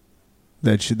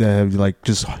that have like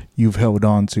just you've held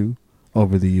on to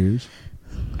over the years?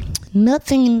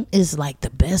 Nothing is like the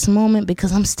best moment,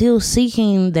 because I'm still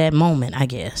seeking that moment, I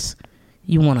guess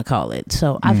you want to call it.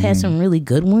 So I've had some really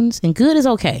good ones, and good is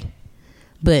okay.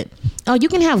 But you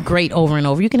can have great over and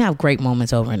over. You can have great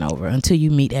moments over and over until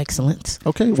you meet excellence.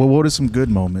 Okay. Well, what are some good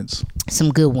moments?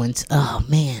 Some good ones. Oh,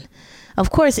 man. Of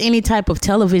course, any type of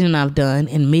television I've done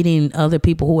and meeting other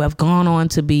people who have gone on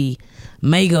to be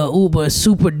mega, uber,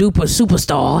 super duper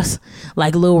superstars,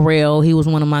 like Lil Rel. He was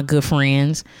one of my good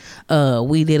friends.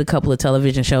 We did a couple of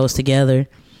television shows together.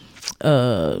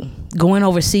 Going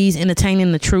overseas,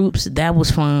 entertaining the troops. That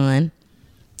was fun.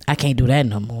 I can't do that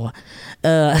no more.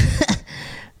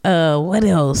 What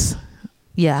else?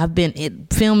 Yeah, I've been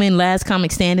filming Last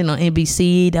Comic Standing on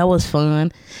NBC. That was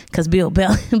fun because Bill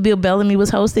Bellamy was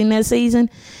hosting that season,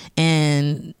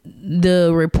 and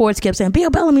the reports kept saying Bill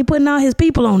Bellamy putting all his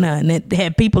people on there, and it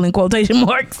had people in quotation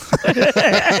marks.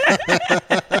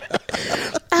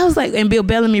 I was like, and Bill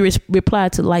Bellamy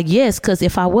replied to like, yes, because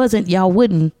if I wasn't, y'all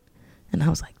wouldn't. And I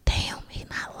was like, damn, he's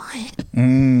not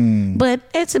lying. But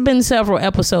it's been several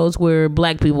episodes where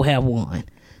black people have won.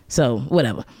 So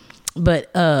whatever. But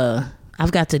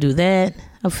I've got to do that.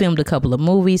 I've filmed a couple of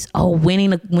movies.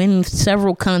 Winning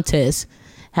several contests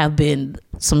have been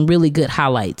some really good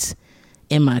highlights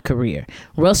in my career.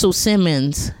 Russell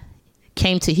Simmons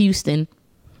came to Houston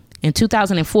in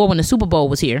 2004 when the Super Bowl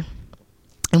was here.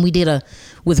 And we did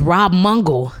with Rob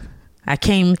Mungle.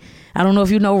 I don't know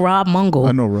if you know Rob Mungle.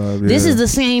 I know Rob, yeah. This is the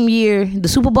same year the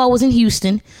Super Bowl was in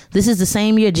Houston. This is the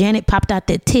same year Janet popped out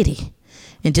that titty.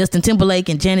 And Justin Timberlake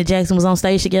and Janet Jackson was on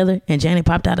stage together, and Janet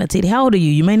popped out her titty. How old are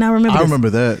you? You may not remember this. I remember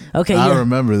that. Okay, I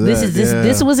remember that.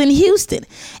 This was in Houston.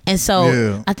 And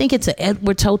so I think it's an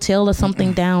Edwards Hotel or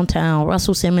something downtown.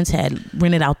 Russell Simmons had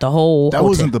rented out the whole hotel.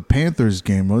 Wasn't the Panthers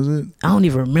game, was it? I don't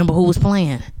even remember who was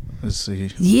playing. Let's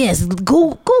see. Yes,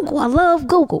 Google. I love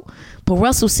Google. But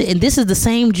Russell said, and this is the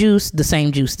same year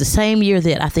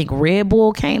that I think Red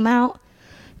Bull came out,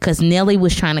 because Nelly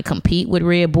was trying to compete with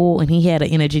Red Bull, and he had an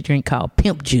energy drink called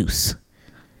Pimp Juice.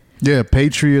 Yeah,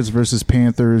 Patriots versus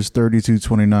Panthers,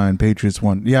 32-29. Patriots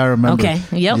won. Yeah, I remember. Okay,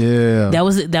 yep. Yeah.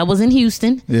 That was in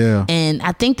Houston. Yeah. And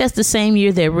I think that's the same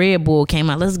year that Red Bull came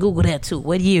out. Let's Google that too.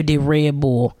 What year did Red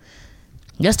Bull?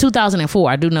 That's 2004.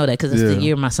 I do know that because it's the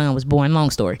year my son was born.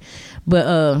 Long story.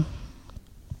 But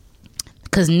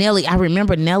because Nelly, I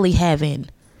remember Nelly having,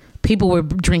 people were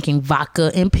drinking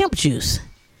vodka and pimp juice.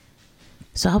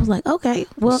 So I was like, okay,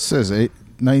 well. It says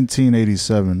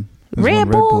 1987 is Red when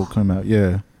Red Bull? Bull came out.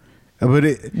 Yeah. But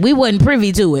we wasn't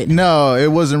privy to it. No,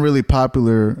 it wasn't really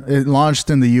popular. It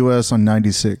launched in the U.S. on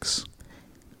 96.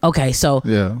 Okay, so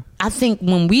yeah, I think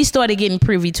when we started getting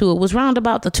privy to it was round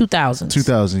about the 2000s.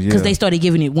 2000, yeah. Because they started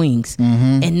giving it wings.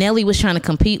 Mm-hmm. And Nelly was trying to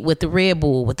compete with the Red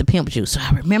Bull, with the pimp juice. So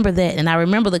I remember that. And I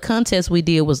remember the contest we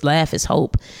did was Laugh is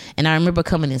Hope. And I remember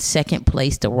coming in second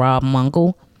place to Rob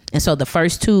Mungle. And so the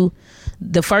first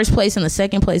place and the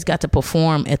second place got to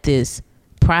perform at this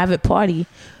private party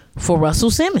for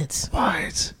Russell Simmons.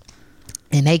 What?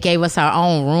 And they gave us our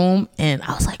own room. And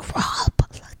I was like, Rob,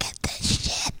 look at this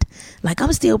shit. Like,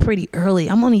 I'm still pretty early.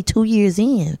 I'm only 2 years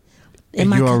in. And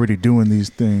you're already doing these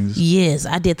things. Yes.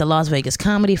 I did the Las Vegas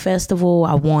Comedy Festival.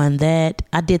 I won that.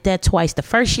 I did that twice. The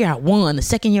first year I won. The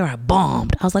second year I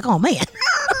bombed. I was like, oh, man.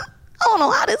 I don't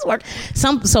know how this works.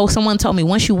 So someone told me,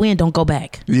 once you win, don't go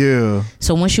back. Yeah.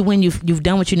 So once you win, you've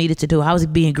done what you needed to do. I was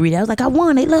being greedy. I was like, I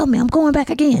won. They love me. I'm going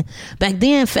back again. Back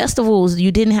then, festivals,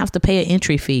 you didn't have to pay an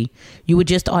entry fee. You would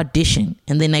just audition,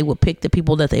 and then they would pick the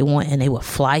people that they want, and they would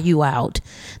fly you out.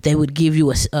 They would give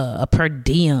you a per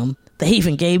diem. They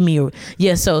even gave me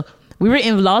so we were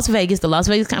in Las Vegas, the Las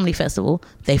Vegas Comedy Festival.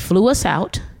 They flew us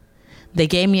out. They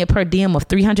gave me a per diem of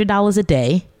 $300 a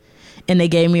day, and they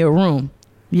gave me a room.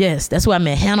 Yes, that's where I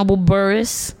met Hannibal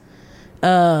Buress.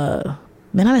 Man,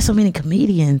 I met so many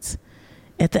comedians.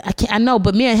 I know,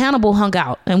 but me and Hannibal hung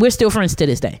out, and we're still friends to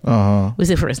this day. We're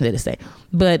still friends to this day.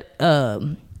 But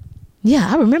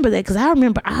yeah, I remember that because I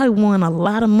remember I won a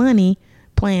lot of money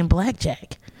playing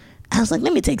blackjack. I was like,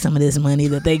 let me take some of this money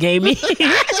that they gave me.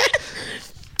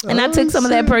 And I took some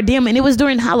of that per diem, and it was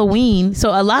during Halloween.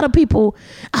 So a lot of people,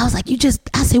 I was like,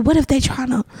 I said, what if they trying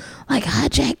to like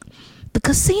hijack the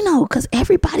casino? Because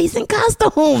everybody's in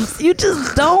costumes. You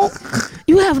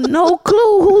have no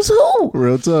clue who's who.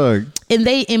 Real talk. And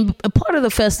in a part of the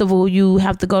festival, you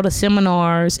have to go to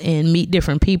seminars and meet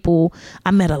different people.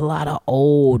 I met a lot of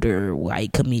older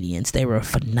white comedians. They were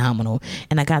phenomenal.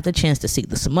 And I got the chance to see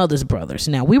the Smothers Brothers.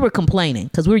 Now, we were complaining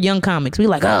because we were young comics. We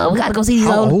were like, oh, we got to go see these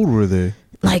How old were they?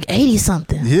 Like 80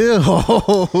 something. Yeah.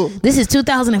 This is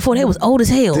 2004. They was old as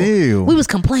hell. Damn. We was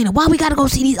complaining, why we gotta go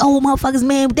see these old motherfuckers,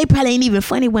 man? They probably ain't even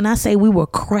funny when I say we were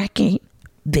cracking.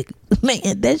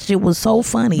 Man, that shit was so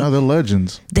funny. No, they're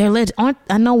legends. They're legends.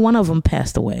 I know one of them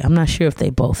passed away. I'm not sure if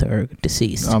they both are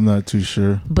deceased. I'm not too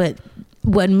sure. But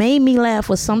what made me laugh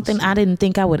was something I didn't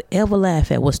think I would ever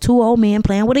laugh at. Was two old men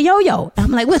playing with a yo-yo.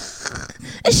 I'm like, well,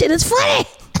 this shit is funny.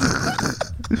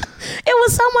 It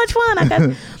was so much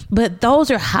fun. But those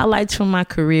are highlights from my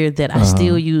career that I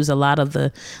still use a lot of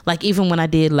the, like even when I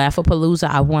did Laugh-A-Palooza,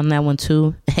 I won that one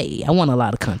too. Hey, I won a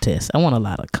lot of contests. A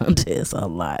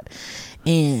lot.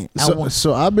 And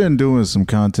so I've been doing some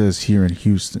contests here in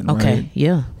Houston. Okay, right?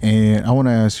 yeah. And I want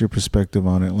to ask your perspective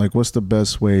on it. Like, what's the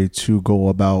best way to go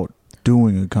about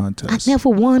doing a contest? I never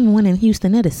won one in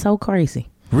Houston. That is so crazy.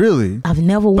 Really? I've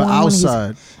never won one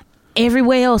outside.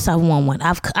 Everywhere else I've won one.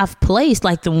 I've placed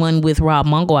like the one with Rob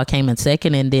Mungle. I came in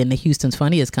second, and then the Houston's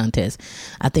Funniest contest,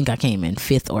 I think I came in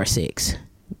 5th or 6th.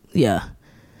 Yeah.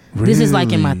 Really? This is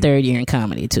like in my 3rd year in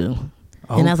comedy too.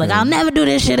 Okay. And I was like, I'll never do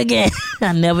this shit again.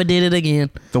 I never did it again.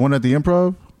 The one at the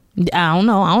Improv? I don't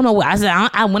know. I said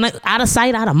I went out of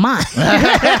sight, out of mind.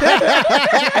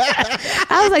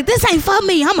 I was like, this ain't for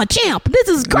me. I'm a champ. This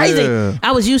is crazy. Yeah.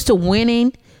 I was used to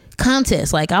winning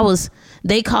contests. Like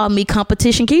they called me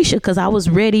Competition Keisha because I was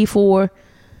ready for.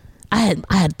 I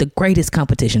had the greatest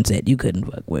competition set. You couldn't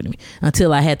fuck with me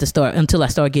until I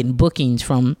started getting bookings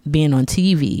from being on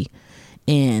TV,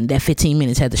 and that 15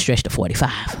 minutes had to stretch to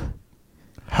 45.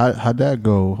 How'd that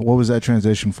go? What was that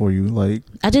transition for you? Like,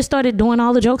 I just started doing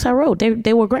all the jokes I wrote.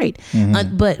 They were great.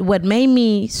 Mm-hmm. But what made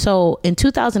me in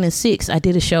 2006, I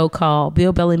did a show called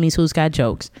Bill Bellamy's Who's Got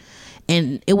Jokes.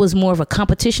 And it was more of a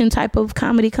competition type of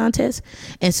comedy contest.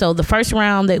 And so the first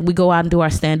round that we go out and do our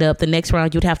stand-up, the next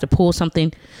round you'd have to pull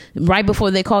something right before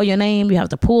they call your name. You have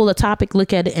to pull a topic,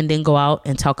 look at it, and then go out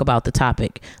and talk about the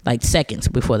topic like seconds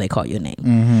before they call your name.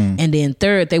 Mm-hmm. And then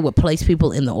third, they would place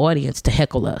people in the audience to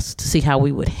heckle us to see how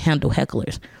we would handle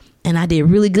hecklers. And I did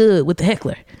really good with the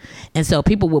heckler. And so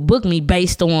people would book me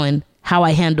based on how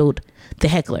I handled the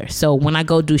heckler. So when I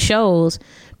go do shows,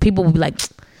 people would be like,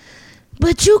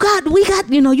 but we got,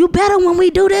 you better when we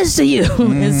do this to you.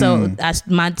 And so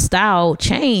my style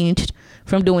changed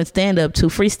from doing stand-up to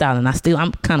freestyling.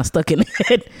 I'm kind of stuck in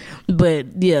it. But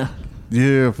yeah.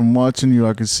 Yeah, from watching you,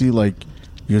 I can see like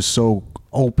you're so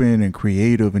open and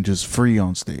creative and just free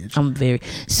on stage. I'm very,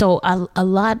 so a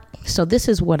lot. So this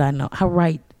is what I know. I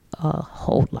write a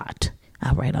whole lot.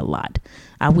 I write a lot.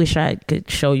 I wish I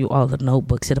could show you all the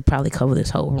notebooks. It'll probably cover this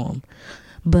whole room.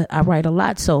 But I write a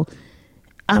lot. So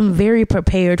I'm very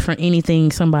prepared for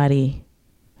anything somebody,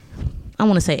 I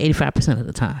want to say 85% of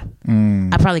the time.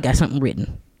 I probably got something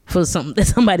written for something that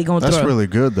somebody gonna throw. That's really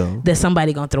good though. That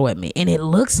somebody gonna throw at me. And it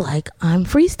looks like I'm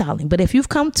freestyling. But if you've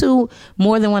come to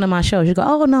more than one of my shows, you go,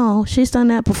 oh no, she's done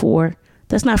that before.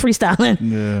 That's not freestyling.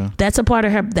 Yeah. That's a part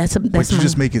of her. But you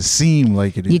just make it seem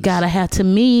like it is. You gotta have, to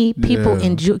me, people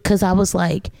enjoy, because I was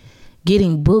like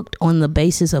getting booked on the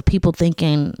basis of people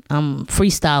thinking I'm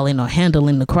freestyling or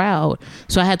handling the crowd.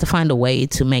 So I had to find a way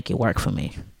to make it work for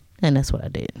me. And that's what I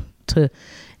did. To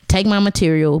take my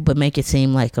material but make it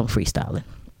seem like I'm freestyling.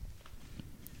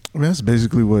 That's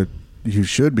basically what you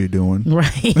should be doing,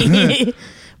 right?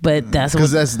 But that's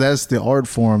because that's the art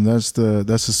form. That's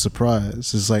a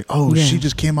surprise. It's like, oh, she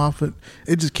just came off it.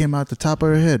 It just came out the top of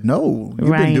her head. No,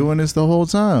 you've been doing this the whole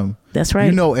time. That's right.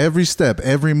 You know every step,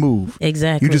 every move.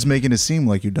 Exactly. You're just making it seem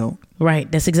like you don't.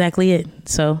 Right. That's exactly it.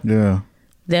 So yeah,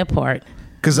 that part.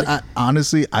 Because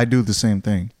honestly, I do the same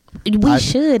thing. We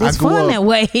should. It's fun that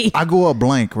way. I go up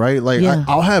blank, right? Like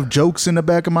I'll have jokes in the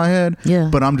back of my head,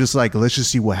 but I'm just like, let's just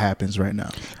see what happens right now.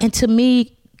 And to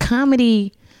me,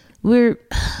 comedy,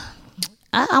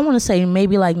 I want to say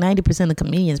maybe like 90% of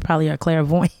comedians probably are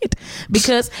clairvoyant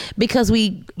because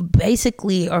we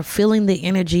basically are feeling the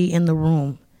energy in the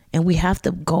room, and we have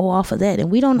to go off of that,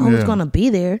 and we don't know who's going to be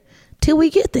there till we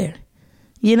get there.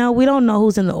 We don't know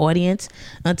who's in the audience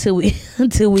until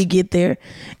we get there.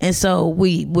 And so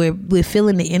we're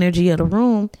feeling the energy of the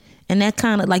room. And that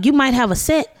kind of, like, you might have a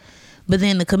set, but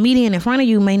then the comedian in front of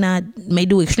you may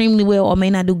do extremely well or may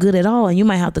not do good at all. And you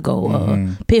might have to go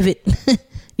pivot.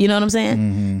 You know what I'm saying?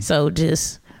 Mm-hmm. So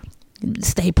just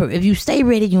if you stay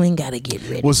ready, you ain't got to get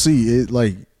ready. Well, see,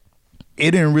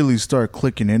 it didn't really start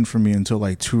clicking in for me until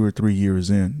like 2 or 3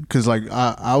 years in. Because like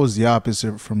I was the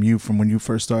opposite from you from when you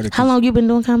first started. How long you been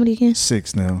doing comedy again?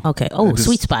 6 now. Okay. Oh,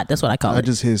 sweet spot. That's what I call it. I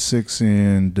just hit 6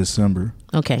 in December.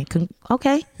 Okay.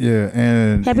 Yeah.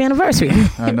 And happy anniversary.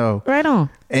 I know. Right on.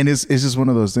 And it's just one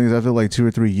of those things. I feel like 2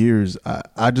 or 3 years,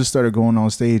 I just started going on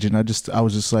stage, and I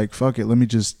was just like, fuck it. Let me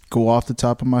just go off the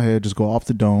top of my head, just go off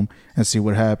the dome and see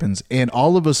what happens. And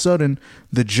all of a sudden,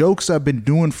 the jokes I've been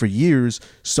doing for years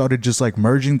started just like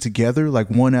merging together, like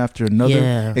one after another.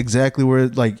 Yeah. Exactly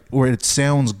where it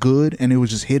sounds good, and it was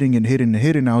just hitting and hitting and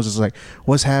hitting. I was just like,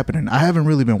 what's happening? I haven't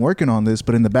really been working on this,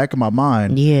 but in the back of my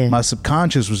mind, my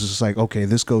subconscious was just like, okay,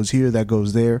 this goes here, that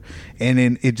goes there. And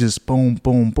then it just boom,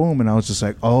 boom, boom. And I was just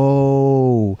like,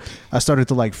 oh, I started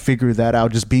to like figure that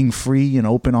out, just being free and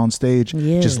open on stage,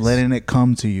 just letting it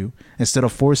come to you instead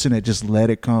of forcing it. Just let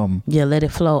it come. Yeah, let it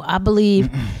flow. I believe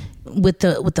with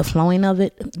the flowing of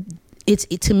it, it's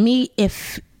to me,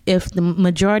 if the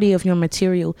majority of your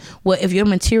material,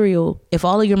 if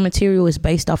all of your material is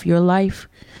based off your life,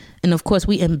 and of course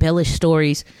we embellish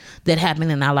stories that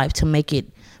happen in our life to make it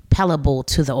palatable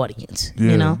to the audience,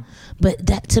 but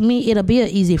that, to me, it'll be an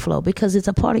easy flow because it's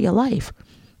a part of your life.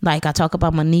 Like I talk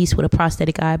about my niece with a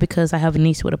prosthetic eye because I have a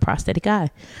niece with a prosthetic eye.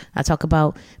 I talk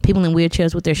about people in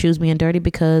wheelchairs with their shoes being dirty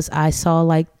because I saw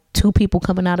like 2 people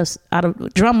coming out of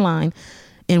drumline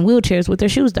in wheelchairs with their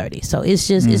shoes dirty. So it's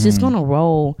just gonna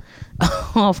roll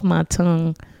off my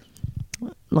tongue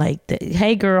like that.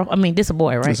 Hey girl, I mean, this a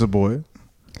boy, right? This a boy.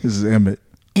 This is Emmett.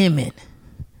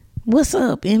 What's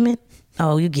up, Emmett?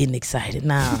 Oh, you getting excited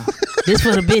now? This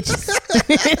for the bitches.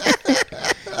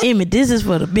 Emmett, this is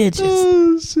for the bitches.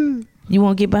 Oh, shit. You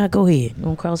want to get by? Go ahead. You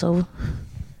want to cross over?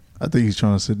 I think he's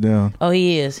trying to sit down. Oh,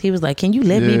 he is. He was like, can you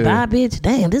let me by, bitch?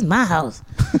 Damn, this is my house.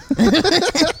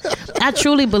 I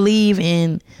truly believe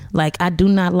in, like, I do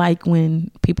not like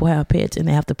when people have pets and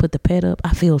they have to put the pet up.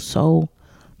 I feel so...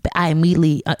 But I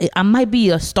immediately, I might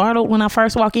be startled when I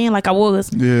first walk in, like I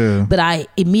was. Yeah. But I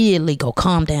immediately go,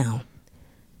 calm down.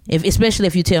 Especially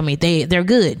if you tell me they're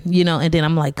good, and then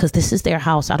I'm like, because this is their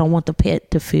house. I don't want the pet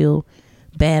to feel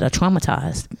bad or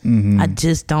traumatized. Mm-hmm. I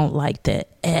just don't like that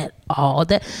at all.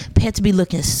 That pets be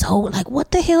looking so like,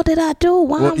 what the hell did I do?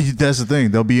 Why? Well, that's the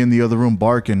thing. They'll be in the other room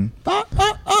barking.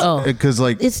 Because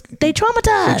like they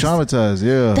traumatized. They traumatized,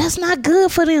 yeah. That's not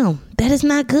good for them. That is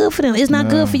not good for them. It's not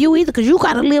good for you either, because you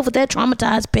got to live with that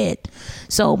traumatized pet.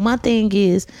 So my thing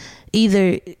is,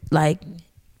 either like,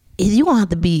 you gonna have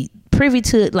to be privy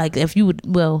to, like, if you would,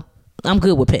 well, I'm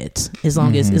good with pets as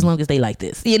long as they like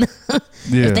this. You know,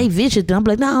 if they vicious, then I'm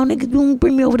like, no, nigga, don't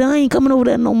bring me over there. I ain't coming over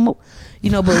there no more. You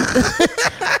know, but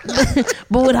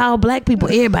but with all black people,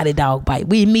 everybody dog bite.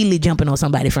 We immediately jumping on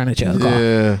somebody's furniture or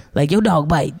car. Like, your dog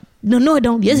bite. No, it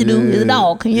don't. Yes, it do. It's a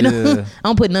dog. You know, I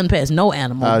don't put nothing past no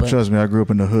animal. Trust me, I grew up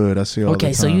in the hood. I see all the time.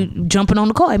 Okay, so you jumping on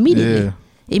the car immediately. Yeah.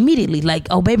 Immediately, like,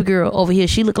 oh, baby girl over here,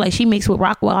 she look like she mixed with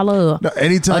Rottweiler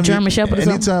or German Shepherd or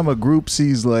something. Anytime a group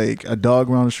sees like a dog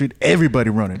around the street, everybody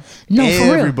running. No, for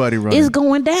real. Everybody running. It's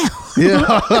going down.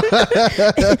 Yeah.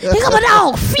 Here come a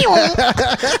dog. Phew.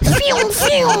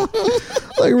 Phew.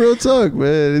 Like, real talk,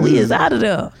 man. We is out of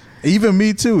there. Even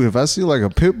me too. If I see like a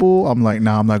pit bull, I'm like,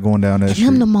 nah, I'm not going down that street.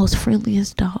 I'm the most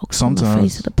friendliest dogs on the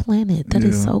face of the planet. That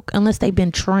is so, unless they've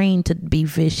been trained to be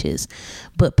vicious.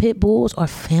 But pit bulls are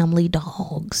family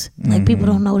dogs. Like, people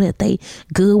don't know that they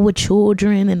good with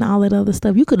children and all that other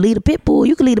stuff. You could lead a pit bull.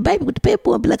 You could lead a baby with the pit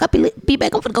bull and be like, I'll be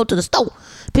back. I'm gonna go to the store.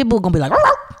 Pit bull gonna be like,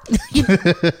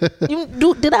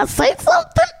 did I say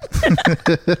something?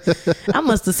 I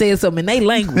must have said something in their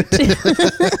language.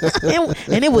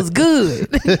 and it was good.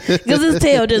 Because his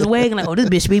tail just wagging like, oh, this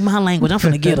bitch speak my language. I'm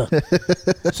finna get her.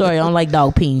 Sorry, I don't like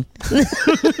dog peeing.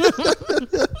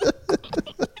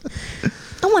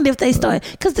 I wonder if they start,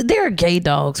 because there are gay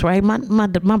dogs, right? My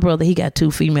brother, he got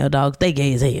 2 female dogs. They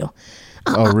gay as hell.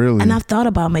 Oh, really? And I've thought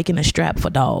about making a strap for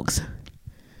dogs.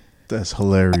 That's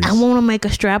hilarious. I want to make a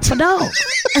strap for dogs.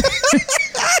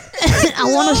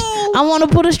 I want to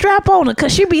put a strap on her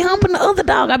because she be humping the other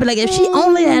dog. I'd be like, if she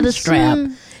only had a strap,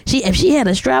 if she had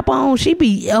a strap on, she'd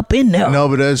be up in there. No,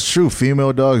 but that's true.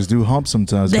 Female dogs do hump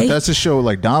sometimes. But that's to show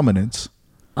like dominance.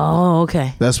 Oh,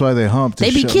 okay. That's why they hump.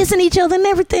 They be kissing each other and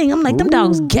everything. I'm like, them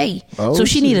dogs gay. Oh, so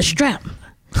she need a strap.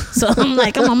 So I'm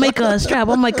like, I'm gonna make her a strap.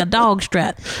 I'm gonna make a dog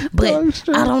strap. But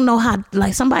I don't know how,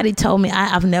 like, somebody told me,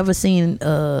 I've never seen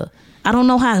I don't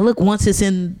know how it look once it's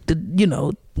in the, you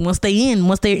know, once they're in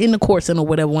the coursing or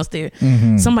whatever, once they're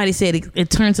somebody said it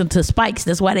turns into spikes.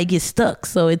 That's why they get stuck.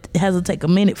 So it has to take a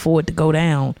minute for it to go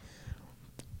down.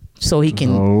 So he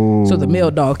can, so the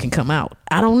male dog can come out.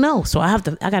 I don't know. So I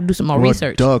gotta do some more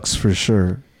research. Ducks for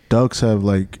sure. Ducks have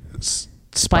like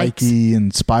spiky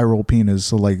and spiral penis.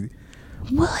 So like,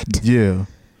 what? Yeah.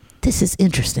 This is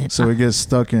interesting. So it gets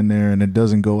stuck in there and it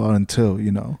doesn't go out until,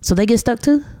 you know. So they get stuck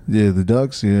too? Yeah, the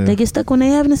ducks. Yeah. They get stuck when they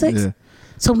having the sex. Yeah.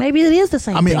 So maybe it is the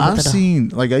same. I mean, thing I've seen,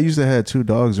 like, I used to have 2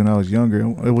 dogs when I was younger.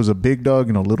 It was a big dog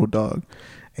and a little dog.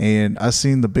 And I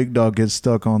seen the big dog get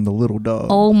stuck on the little dog.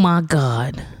 Oh my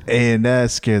God. And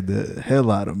that scared the hell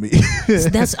out of me.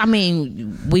 I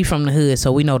mean, we from the hood,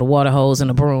 so we know the water hose and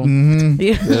the broom. Mm-hmm.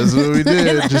 Yeah. That's what we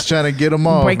did. Just trying to get them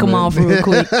off. Break them off real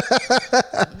quick.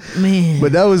 Man.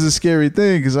 But that was a scary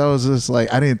thing because I was just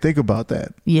like, I didn't think about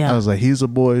that. Yeah. I was like, he's a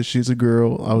boy, she's a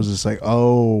girl. I was just like,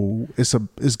 oh,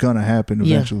 it's gonna happen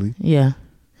eventually. Yeah.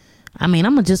 I mean,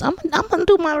 I'm gonna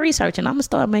do my research and I'm gonna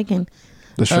start making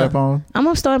the strap on. I'm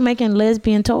gonna start making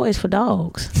lesbian toys for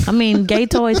dogs. I mean, gay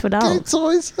toys for dogs. Gay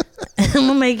toys. I'm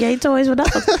gonna make gay toys for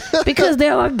dogs because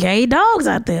there are gay dogs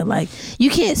out there. Like, you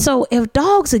can't. So if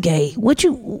dogs are gay,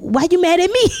 why you mad at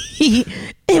me?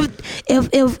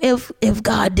 if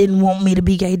God didn't want me to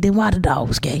be gay, then why the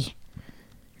dogs gay?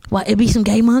 Why it be some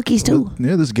gay monkeys too?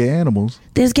 Yeah, there's gay animals.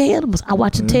 There's gay animals. I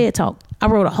watched a TED Talk. I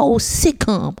wrote a whole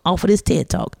sitcom off of this TED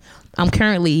Talk. I'm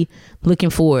currently looking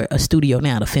for a studio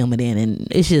now to film it in, and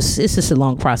it's just a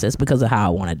long process because of how I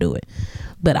want to do it.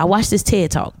 But I watched this TED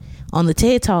Talk. On the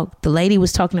TED Talk, the lady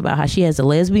was talking about how she has a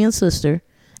lesbian sister,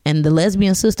 and the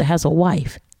lesbian sister has a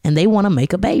wife, and they want to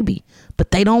make a baby,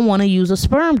 but they don't want to use a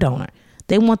sperm donor.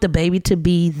 They want the baby to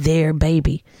be their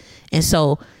baby. And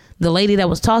so the lady that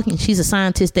was talking, she's a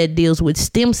scientist that deals with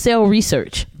stem cell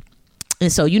research.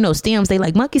 And so, you know, stems, they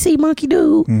like monkey see, monkey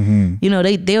do. Mm-hmm. You know,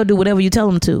 they'll do whatever you tell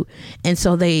them to. And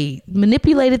so they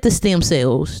manipulated the stem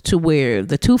cells to where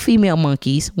the 2 female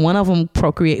monkeys, one of them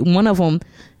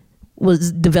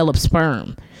developed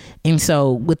sperm. And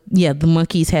so the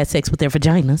monkeys had sex with their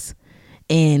vaginas,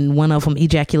 and one of them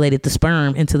ejaculated the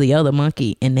sperm into the other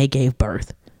monkey, and they gave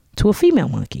birth to a female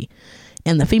monkey.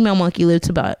 And the female monkey lived to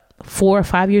about 4 or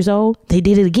 5 years old. They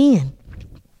did it again.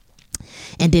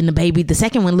 And then the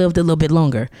second one lived a little bit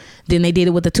longer. Then they did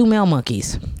it with the 2 male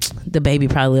monkeys. The baby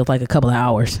probably lived like a couple of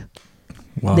hours.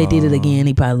 Wow. They did it again.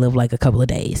 He probably lived like a couple of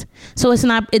days. So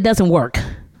it doesn't work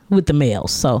with the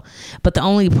males. So, but the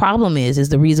only problem is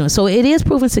the reason. So it is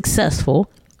proven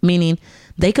successful, meaning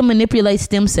they can manipulate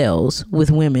stem cells with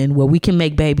women where we can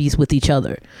make babies with each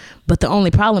other. But the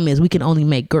only problem is we can only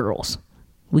make girls.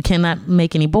 We cannot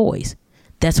make any boys.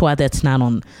 That's why it's not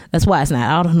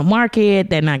out on the market.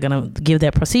 They're not going to give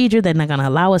that procedure. They're not going to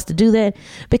allow us to do that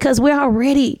because we're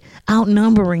already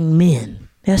outnumbering men.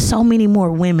 There's so many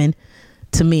more women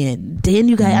to men. Then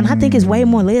you got, and I think it's way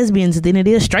more lesbians than it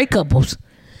is straight couples.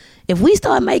 If we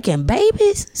start making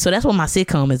babies, so that's what my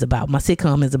sitcom is about. My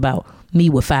sitcom is about me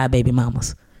with 5 baby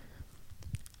mamas.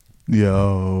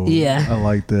 Yo, yeah, I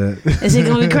like that. Is it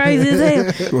gonna be crazy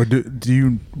as hell? Or do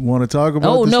you want to talk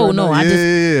about? Oh this no, right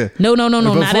no, now? No,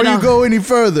 not before at all. you go any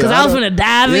further, because I was gonna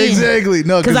dive in exactly.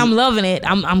 No, because I'm loving it.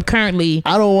 I'm currently.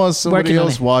 I don't want somebody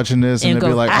else watching this and they'll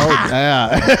be like, oh,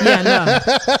 yeah. Yeah, no.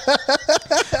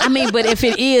 I mean, but if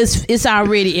it is, it's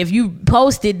already. If you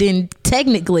post it, then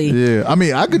technically. Yeah, I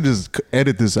mean, I could just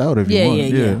edit this out if you want.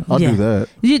 Yeah, I'll do that.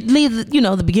 You leave,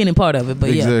 the beginning part of it, but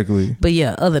exactly. Yeah. But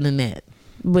yeah, other than that.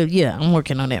 But yeah, I'm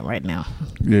working on that right now.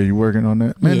 Yeah, you're working on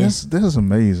that? Man, that's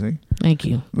amazing. Thank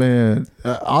you. Man,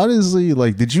 honestly,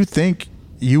 like, did you think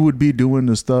you would be doing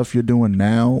the stuff you're doing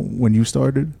now when you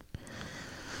started?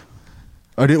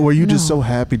 Or were you just so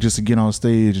happy just to get on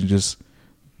stage and just,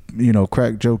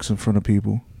 crack jokes in front of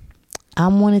people? I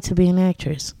wanted to be an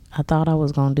actress. I thought I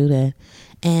was going to do that.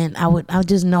 And I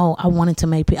just know I wanted to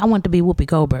to be Whoopi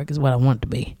Goldberg is what I wanted to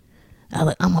be. I was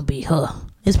like, I'm going to be her.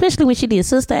 Especially when she did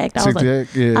Sister Act. I was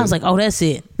like, oh, that's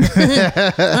it.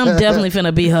 I'm definitely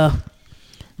finna be her.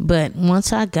 But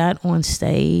once I got on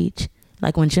stage,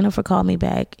 like when Jennifer called me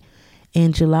back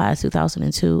in July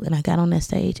 2002, and I got on that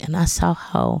stage and I saw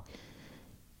how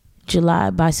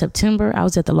by September, I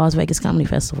was at the Las Vegas Comedy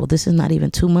Festival. This is not even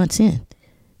 2 months in.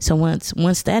 So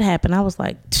once that happened, I was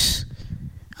like,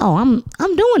 oh, I'm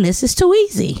doing this. It's too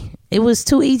easy. It was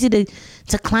too easy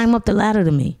to climb up the ladder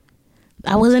to me.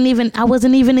 I wasn't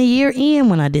even a year in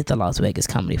when I did the Las Vegas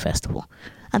Comedy Festival.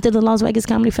 I did the Las Vegas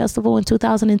Comedy Festival in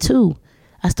 2002.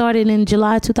 I started in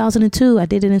July 2002. I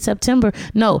did it in September.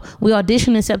 No, we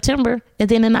auditioned in September, and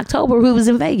then in October we was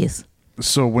in Vegas.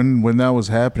 So when that was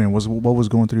happening, what was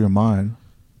going through your mind?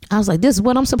 I was like, this is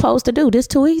what I'm supposed to do. This is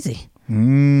too easy.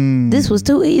 This was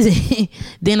too easy.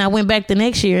 Then I went back the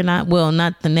next year, not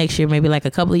the next year, maybe like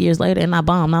a couple of years later, and I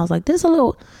bombed. I was like,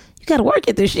 you got to work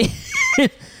at this shit.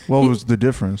 What was the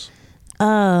difference?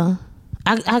 I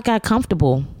got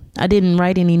comfortable. I didn't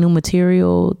write any new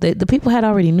material. The people had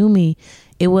already knew me.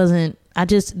 It wasn't,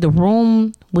 the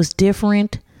room was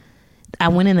different. I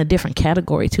went in a different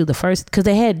category too. The first, because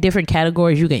they had different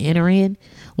categories you could enter in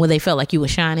when they felt like you were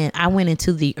shining. I went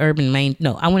into the I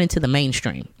went into the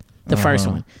mainstream, the first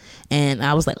one. And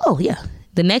I was like, oh yeah.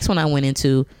 The next one I went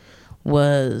into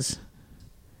was,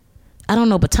 I don't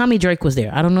know, but Tommy Drake was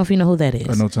there. I don't know if you know who that is.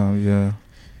 I know Tommy, yeah.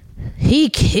 He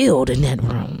killed in that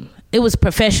room. It was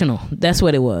professional. That's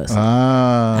what it was.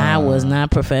 I was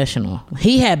not professional.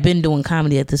 He had been doing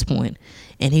comedy at this point,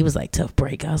 and he was like, tough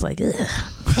break. I was like, ugh.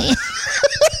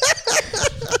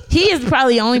 He is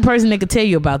probably the only person that could tell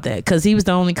you about that, because he was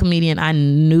the only comedian I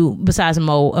knew besides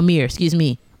Mo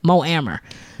Amer.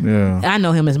 Yeah, I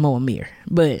know him as Mo Amir,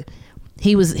 but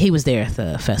he was there at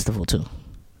the festival too.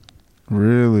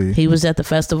 Really? He was at the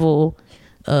festival.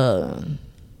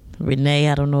 Renee,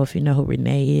 I don't know if you know who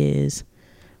Renee is.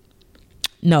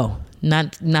 No,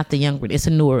 not the young Renee. It's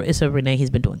a Renee. He's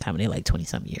been doing comedy like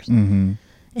 20-some years. Mm-hmm.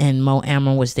 And Mo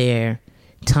Amer was there.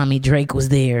 Tommy Drake was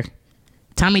there.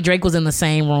 Tommy Drake was in the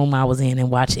same room I was in and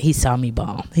watched it. He saw me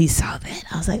bomb. He saw that.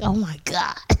 I was like, oh my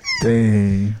God.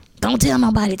 Dang. Don't tell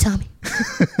nobody, Tommy.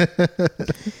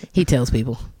 He tells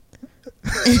people.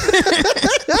 I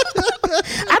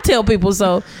tell people.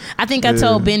 So I think I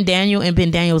told Ben Daniel, and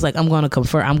Ben Daniel was like, I'm going to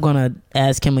confirm. I'm going to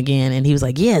ask him again. And he was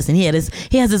like, yes. And he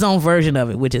has his own version of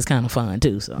it, which is kind of fun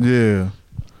too. So yeah.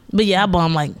 But yeah, I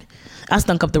bombed. Like, I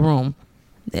stunk up the room.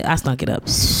 I stunk it up.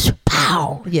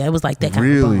 Pow. Yeah, it was like that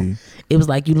kind of bomb. It was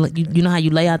like you know how you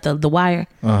lay out the wire,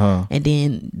 and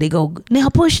then they go, now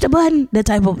push the button. That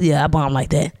type of, I bombed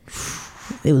like that.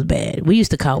 It was bad. We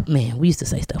used to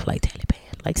say stuff like Taliban,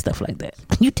 like stuff like that.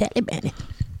 You Taliban.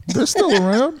 They're still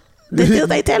around. They still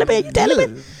say Taliban. You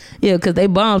Taliban. Yeah, because they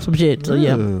bombed some shit. So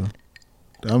yeah. I mean,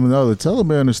 no, the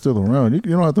Taliban is still around. You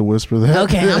don't have to whisper that.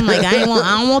 Okay, I'm like, I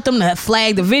don't want them to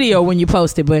flag the video when you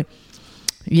post it, but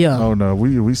yeah. Oh no,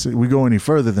 we go any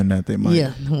further than that, they might.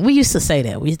 Yeah, we used to say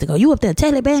that. We used to go, you up there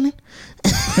Taliban?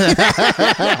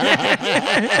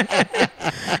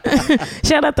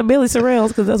 Shout out to Billy Sorrells,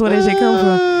 because that's where that shit come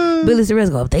from. Billy Sorrells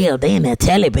go, they in that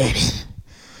Taliban.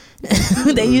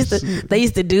 They used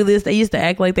to do this. They used to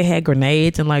act like they had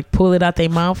grenades and like pull it out their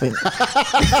mouth and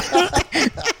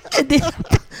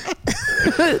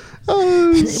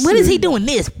what is he doing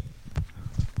this?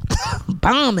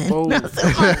 Bombing. Oh.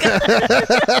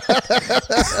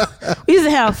 We We used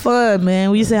to have fun,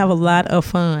 man. We used to have a lot of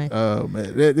fun. Oh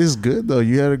man, that is good though.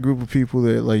 You had a group of people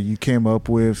that like you came up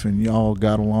with, and y'all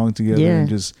got along together and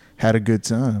just had a good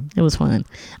time. It was fun.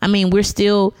 I mean,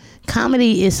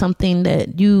 comedy is something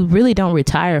that you really don't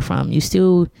retire from. You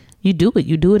do it.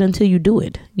 You do it until you do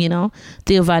it. You know,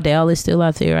 Thea Vidal is still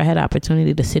out there. I had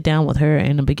opportunity to sit down with her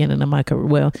in the beginning of my career.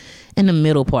 Well, in the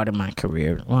middle part of my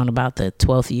career, around about the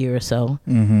 12th year or so.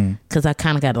 Because I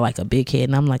kind of got like a big head,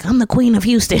 and I'm like, I'm the queen of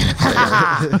Houston.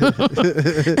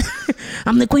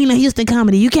 I'm the queen of Houston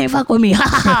comedy. You can't fuck with me. And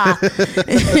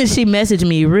she messaged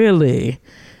me, really?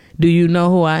 Do you know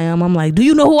who I am? I'm like, do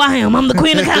you know who I am? I'm the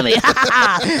queen of comedy.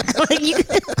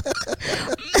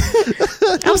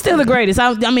 I'm still the greatest.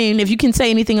 I mean, if you can say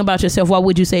anything about yourself, why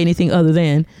would you say anything other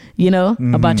than,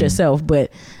 about yourself? But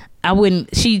I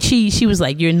wouldn't. She was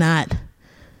like, you're not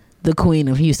the queen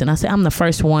of Houston. I said, I'm the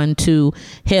first one to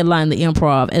headline the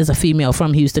Improv as a female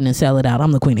from Houston and sell it out.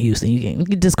 I'm the queen of Houston. You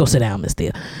can just go sit down, Miss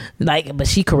Thea. But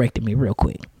she corrected me real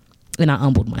quick. And I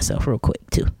humbled myself real quick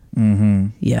too.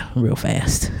 Yeah, real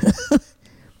fast.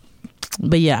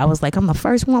 But yeah, I was like, I'm the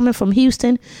first woman from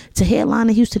Houston to headline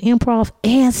the Houston Improv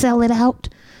and sell it out.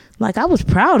 Like, I was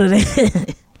proud of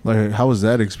that. Like, how was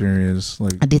that experience?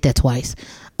 Like, I did that twice.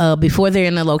 Before they're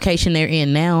in the location they're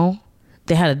in now,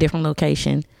 they had a different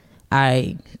location.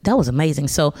 That was amazing.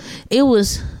 So it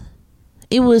was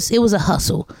a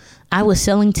hustle. I was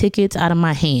selling tickets out of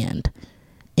my hand.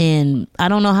 And I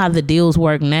don't know how the deals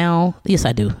work now. Yes,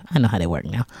 I do. I know how they work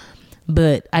now.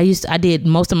 But I did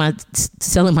most of my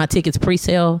selling my tickets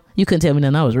pre-sale. You couldn't tell me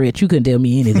nothing. I was rich. You couldn't tell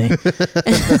me anything.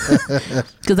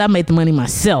 Because I made the money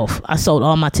myself. I sold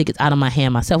all my tickets out of my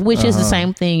hand myself, which is the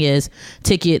same thing as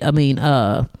dang,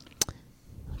 I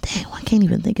can't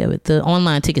even think of it. The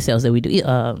online ticket sales that we do.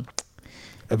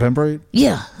 Eventbrite?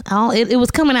 Yeah. It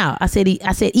was coming out. I said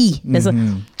E.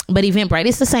 But Eventbrite,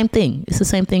 it's the same thing. It's the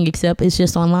same thing, except it's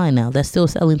just online now. That's still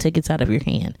selling tickets out of your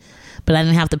hand. But I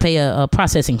didn't have to pay a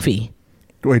processing fee.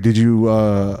 Wait, did you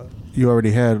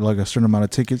already had like a certain amount of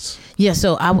tickets? Yeah,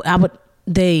 so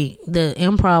the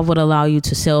Improv would allow you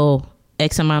to sell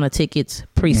X amount of tickets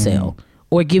pre-sale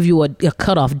or give you a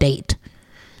cutoff date.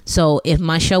 So if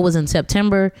my show was in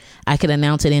September, I could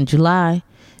announce it in July.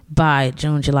 By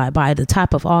June, July, by the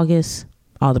top of August,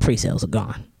 all the pre-sales are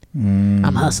gone.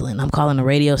 I'm hustling. I'm calling the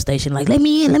radio station like, let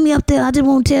me in, let me up there. I just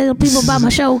want to tell people about my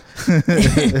show.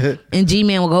 And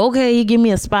G-Man will go, okay, he give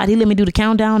me a spot. He let me do the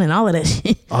countdown and all of that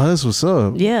shit. Oh, that's what's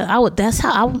up. Yeah,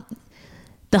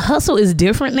 the hustle is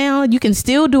different now. You can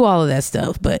still do all of that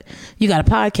stuff, but you got a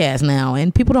podcast now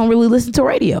and people don't really listen to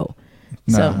radio.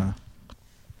 Nah.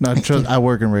 So I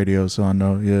work in radio, so I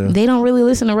know. Yeah, they don't really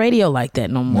listen to radio like that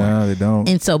no more. No, they don't.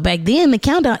 And so back then, the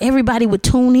countdown, everybody would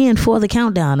tune in for the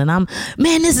countdown. And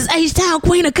this is H-Town,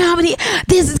 Queen of Comedy.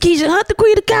 This is Keisha Hunt, the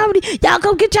Queen of Comedy. Y'all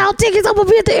come get y'all tickets up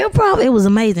here at the Improv. It was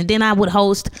amazing. Then I would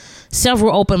host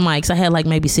several open mics. I had like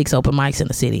maybe 6 open mics in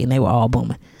the city, and they were all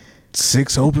booming.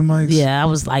 6 open mics? Yeah, I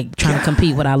was like trying to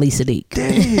compete with Ali Sadiq.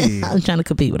 Dang. I was trying to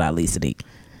compete with Ali Sadiq.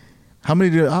 How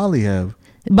many did Ali have?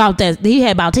 About that, he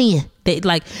had about 10.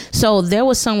 So there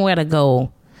was somewhere to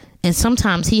go, and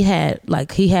sometimes he had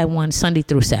one Sunday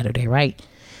through Saturday, right?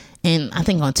 And I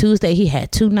think on Tuesday he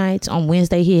had 2 nights. On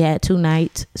Wednesday he had 2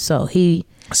 nights. So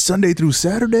Sunday through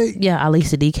Saturday? Yeah, Ali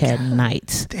Sadiq had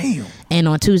nights. Damn. And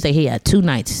on Tuesday he had 2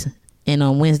 nights, and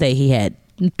on Wednesday he had,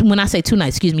 when I say 2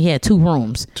 nights, he had 2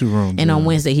 rooms. 2 rooms. And on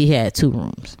Wednesday he had 2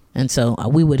 rooms, and so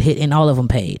we would hit, and all of them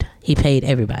paid. He paid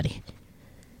everybody.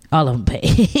 All of them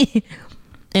paid.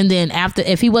 And then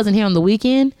if he wasn't here on the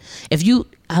weekend,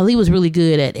 Ali was really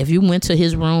good at, if you went to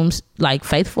his rooms like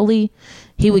faithfully,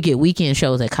 he would get weekend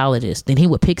shows at colleges. Then he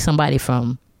would pick somebody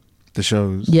from the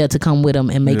shows. Yeah, to come with him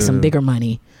and make some bigger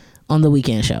money on the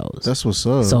weekend shows. That's what's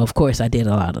up. So of course I did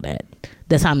a lot of that.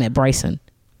 That's how I met Bryson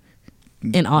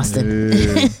in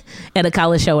Austin at a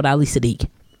college show with Ali Sadiq.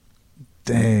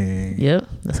 Dang. Yep,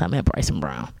 that's how I met Bryson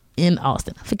Brown in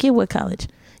Austin. I forget what college.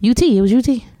 UT. It was UT.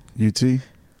 UT.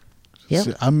 Yep.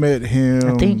 So I met him.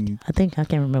 I think I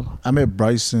can't remember. I met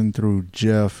Bryson through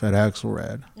Jeff at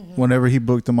Axelrad. Whenever he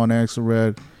booked him on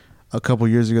Axelrad a couple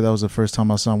years ago, that was the first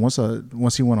time I saw him.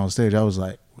 Once he went on stage, I was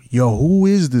like, "Yo, who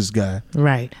is this guy?"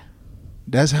 Right.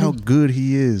 That's how good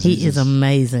he is. He is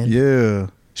amazing. Yeah.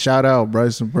 Shout out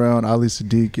Bryson Brown, Ali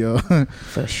Sadiq, yo.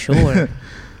 For sure.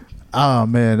 Oh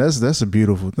man, that's a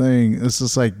beautiful thing. It's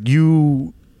just like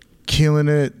you killing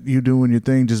it, you doing your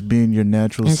thing, just being your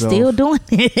natural and self. Still doing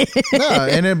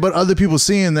it. But other people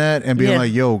seeing that and being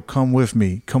like, yo, come with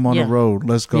me, come on the road,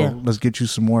 let's go, let's get you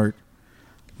some work.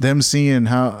 Them seeing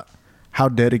how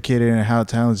dedicated and how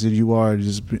talented you are,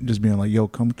 just being like, yo,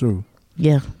 come through.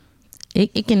 Yeah.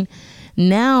 It can,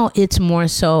 Now it's more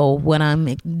so what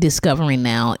I'm discovering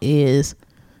now is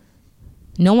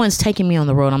no one's taking me on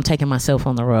the road. I'm taking myself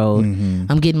on the road.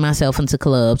 I'm getting myself into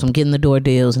clubs. I'm getting the door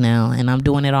deals now, and I'm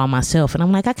doing it all myself. And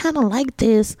I'm like, I kind of like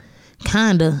this.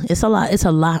 Kinda. It's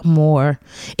a lot more.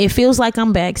 It feels like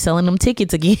I'm back selling them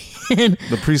tickets again.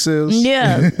 The pre-sales?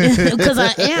 Yeah. Because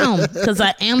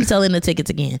I am selling the tickets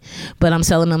again. But I'm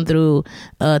selling them through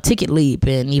Ticket Leap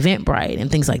and Eventbrite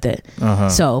and things like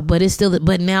that. So,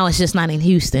 but now it's just not in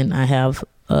Houston. I have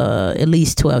at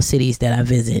least 12 cities that I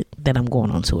visit that I'm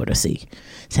going on tour to see.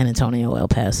 San Antonio, El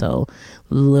Paso,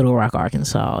 Little Rock,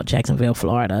 Arkansas, Jacksonville,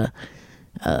 Florida,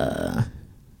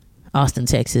 Austin,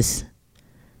 Texas,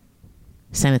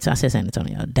 I said San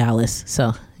Antonio, Dallas.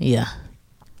 So yeah,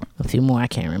 a few more I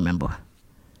can't remember.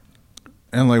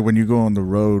 And like when you go on the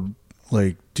road,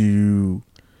 like it's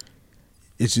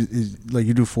like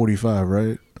you do 45,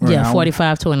 right? Or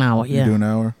 45 to an hour. Yeah, you do an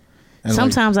hour. And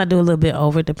sometimes I do a little bit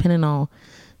over, depending on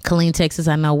Killeen, Texas.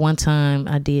 I know one time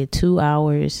I did 2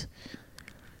 hours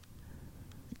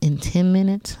in 10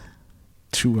 minutes.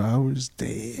 2 hours?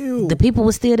 Damn. The people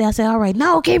were still there. I said, all right,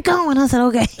 no, keep going. I said,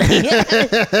 okay.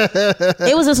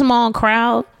 It was a small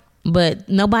crowd, but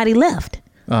nobody left.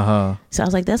 So I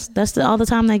was like, that's all the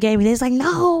time they gave me. They was like,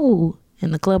 no.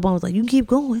 And the club owner was like, you keep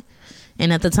going.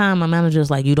 And at the time, my manager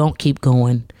was like, you don't keep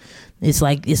going. It's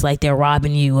like they're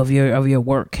robbing you of your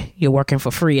work. You're working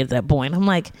for free at that point. I'm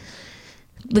like,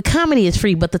 the comedy is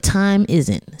free, but the time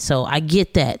isn't. So I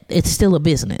get that. It's still a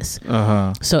business.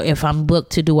 So if I'm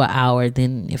booked to do an hour,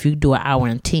 then if you do an hour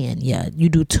and 10, yeah. You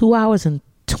do 2 hours and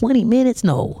 20 minutes?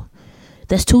 No.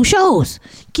 That's 2 shows.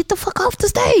 Get the fuck off the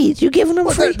stage. You're giving them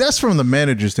free. That's from the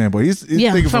manager's standpoint. He's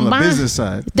thinking from the business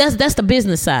side. That's the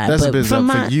business side. That's the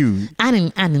business side for you. I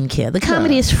didn't care. The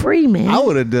comedy is free, man. I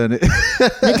would have done it.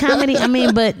 The comedy, I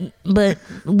mean, but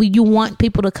you want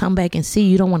people to come back and see.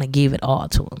 You don't want to give it all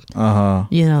to them.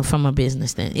 You know, from a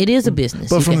business thing. It is a business.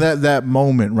 But from that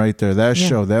moment right there, that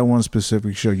show, that one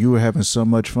specific show, you were having so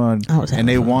much fun. And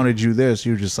they wanted you there, so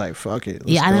you were just like, fuck it.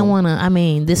 I didn't want to. I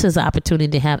mean, this is an opportunity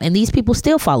to have, and these people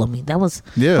still follow me. That was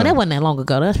well, that wasn't that long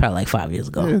ago. That was probably like 5 years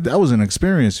ago. Yeah, that was an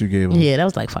experience you gave them. Yeah, that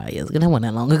was like 5 years ago. That wasn't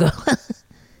that long ago.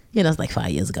 Yeah, that was like 5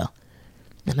 years ago.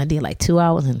 And I did like 2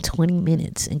 hours and 20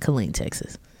 minutes in Killeen,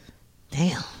 Texas.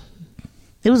 Damn.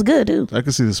 It was good, dude. I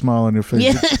can see the smile on your face.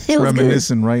 Yeah, it was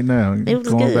reminiscing good. Right now. It was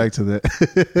going good. Back to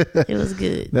that. It was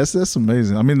good. That's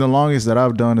amazing. I mean, the longest that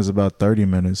I've done is about 30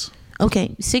 minutes.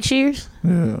 Okay, 6 years?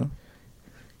 Yeah.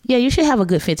 Yeah, you should have a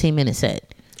good 15-minute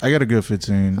set. I got a good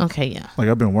 15. Okay, yeah. Like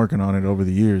I've been working on it over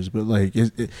the years, but like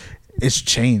it's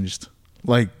changed.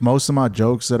 Like most of my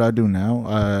jokes that I do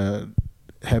now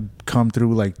have come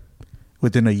through like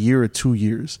within a year or 2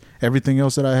 years. Everything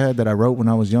else that I had that I wrote when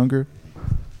I was younger.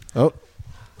 Oh.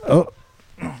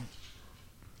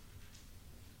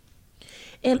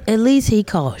 At least he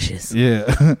cautious.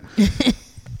 Yeah.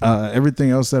 Everything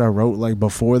else that I wrote like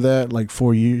before that, like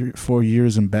 4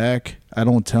 years and back, I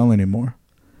don't tell anymore.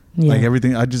 Yeah. Like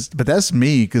everything, but that's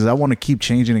me because I want to keep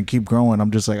changing and keep growing.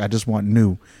 I'm just like, I just want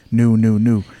new.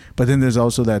 But then there's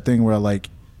also that thing where like,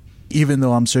 even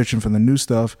though I'm searching for the new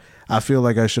stuff, I feel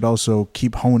like I should also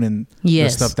keep honing the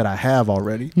stuff that I have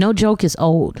already. No joke is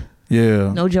old.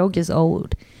 Yeah. No joke is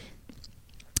old.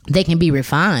 They can be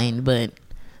refined, but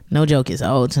no joke is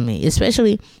old to me.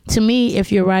 Especially to me, if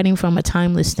you're writing from a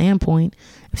timeless standpoint,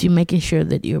 if you're making sure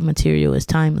that your material is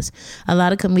timeless. A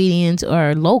lot of comedians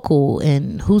are local,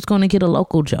 and who's going to get a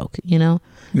local joke, you know?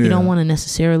 Yeah. You don't want to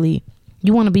necessarily,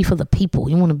 you want to be for the people.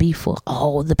 You want to be for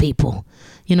all the people.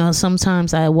 You know,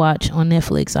 sometimes I watch on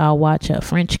Netflix, I'll watch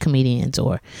French comedians,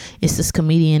 or it's this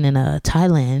comedian in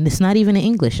Thailand, and it's not even in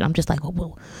English. I'm just like,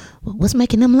 well, what's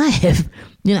making them laugh?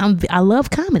 You know, I love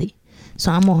comedy.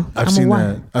 So I've seen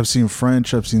that. I've seen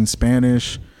French. I've seen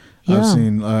Spanish. Yeah. I've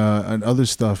seen and other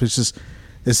stuff.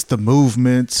 It's the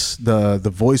movements,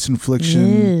 the voice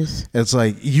inflection. Yes. It's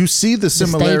like you see the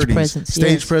similarities.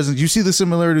 Stage presence. You see the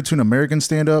similarity between American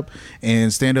stand-up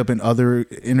and stand-up in other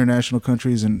international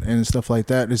countries and stuff like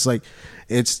that. It's like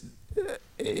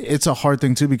it's a hard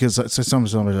thing too because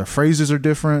sometimes the phrases are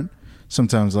different.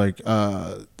 Sometimes like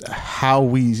how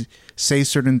we say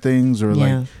certain things or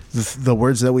like the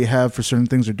words that we have for certain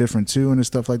things are different too and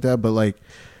stuff like that. But like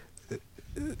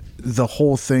the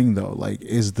whole thing though, like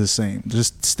is the same.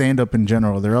 Just stand up in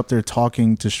general. They're up there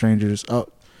talking to strangers. Oh,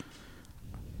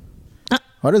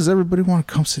 why does everybody want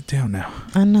to come sit down now?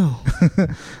 I know.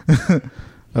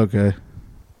 Okay.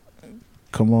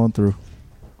 Come on through.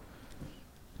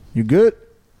 You good?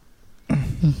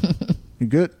 You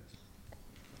good?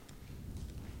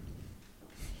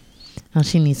 Oh,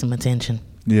 she needs some attention.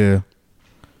 Yeah.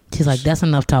 She's like, that's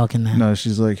enough talking now. No,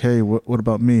 she's like, hey, what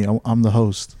about me? I'm the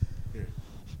host.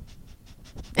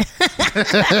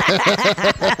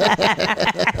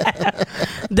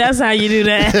 That's how you do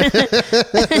that.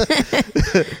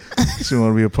 She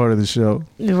want to be a part of the show.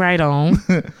 Right on.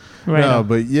 Right on.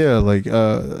 But yeah, like,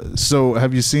 so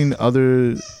have you seen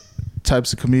other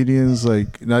types of comedians,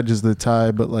 like not just the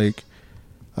Thai, but like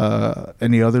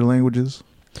any other languages?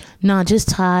 No, just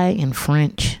Thai and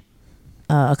French.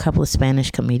 A couple of Spanish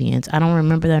comedians. I don't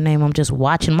remember their name. I'm just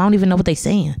watching them. I don't even know what they're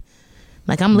saying.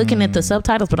 Like, I'm looking at the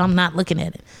subtitles, but I'm not looking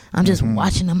at it. I'm just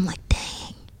watching them like,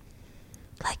 dang.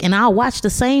 Like, and I'll watch the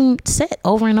same set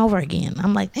over and over again.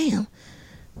 I'm like, damn,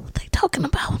 what they talking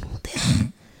about?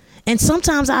 And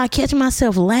sometimes I catch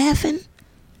myself laughing.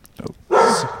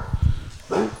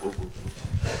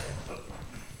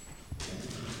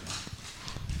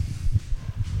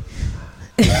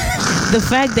 The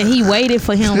fact that he waited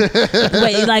for him.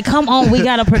 Wait, like, come on, we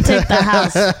gotta protect the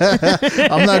house.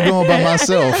 I'm not going by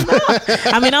myself.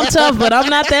 I mean, I'm tough, but I'm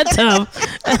not that tough.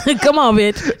 Come on,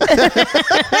 bitch.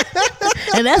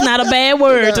 And that's not a bad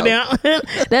word to them.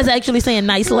 That's actually saying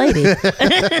nice lady. The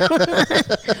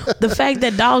fact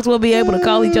that dogs will be able to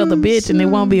call each other bitch and it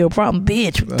won't be a problem,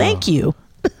 bitch. Thank you.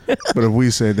 But if we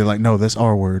say, they're like, no, that's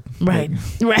our word. Right.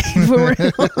 Right. For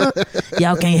real.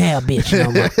 Y'all can't have bitch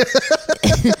no more.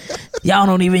 Y'all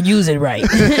don't even use it right.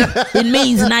 It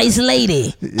means nice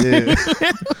lady. Yeah.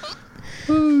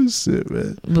 Oh shit,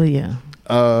 man. But yeah.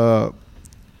 I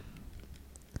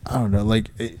don't know.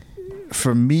 Like,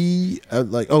 for me,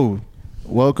 like,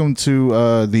 welcome to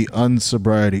the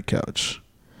Unsobriety Couch.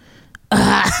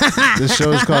 This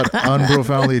show is called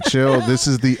Unprofoundly Chill. This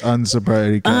is the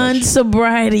Unsobriety Couch.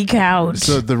 Unsobriety Couch.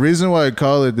 So the reason why I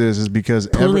call it this is because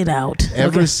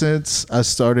ever since I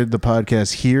started the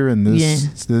podcast here in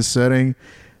this setting,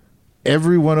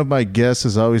 every one of my guests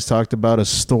has always talked about a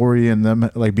story and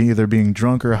them like either being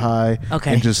drunk or high,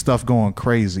 and just stuff going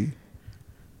crazy.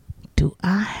 Do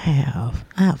I have?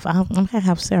 I'm gonna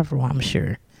have several, I'm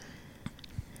sure.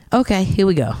 Okay, here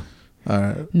we go. All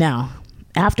right. Now,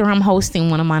 after I'm hosting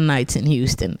one of my nights in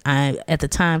Houston, at the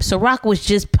time, Ciroc was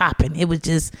just popping. It was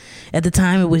just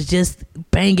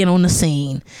banging on the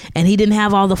scene. And he didn't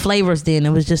have all the flavors then. It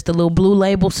was just a little blue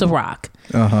label Ciroc.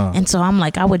 And so I'm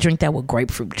like, I would drink that with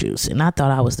grapefruit juice. And I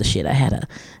thought I was the shit. I had a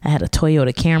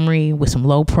Toyota Camry with some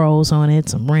low pros on it,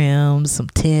 some rims, some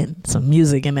tint, some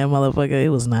music in that motherfucker. It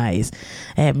was nice.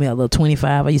 I had me a little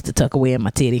 25. I used to tuck away in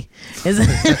my titty. And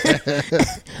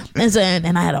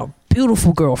I had a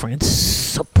beautiful girlfriend,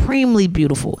 supremely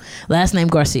beautiful. Last name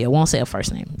Garcia. Won't say her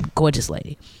first name. Gorgeous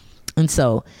lady. And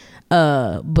so,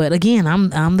 but again,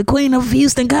 I'm the queen of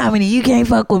Houston comedy. You can't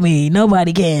fuck with me.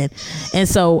 Nobody can. And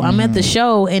so I'm at the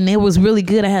show, and it was really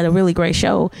good. I had a really great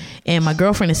show, and my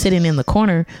girlfriend is sitting in the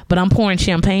corner, but I'm pouring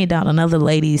champagne down another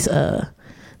lady's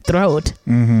throat.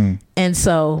 And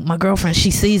so my girlfriend,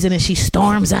 she sees it and she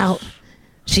storms out.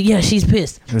 She's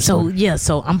pissed.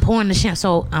 So I'm pouring the champagne.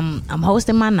 So I'm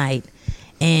hosting my night,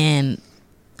 and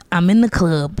I'm in the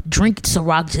club. Drink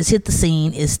Ciroc just hit the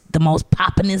scene. It's the most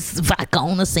poppin'est vodka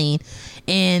on the scene,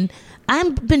 and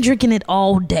I've been drinking it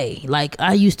all day. Like,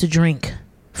 I used to drink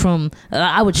from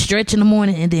I would stretch in the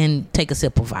morning and then take a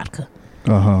sip of vodka.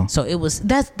 So it was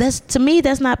that's to me,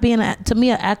 that's not being to me,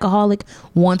 an alcoholic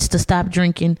wants to stop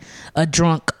drinking. A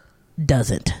drunk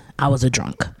doesn't. I was a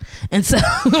drunk. And so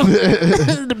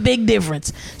the big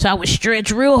difference. So I would stretch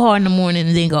real hard in the morning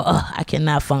and then go, I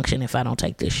cannot function if I don't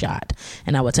take this shot.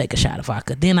 And I would take a shot of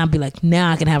vodka. Then I'd be like,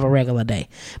 now I can have a regular day.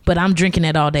 But I'm drinking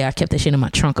that all day. I kept that shit in my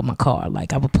trunk of my car.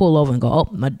 Like, I would pull over and go,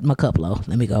 my cup low.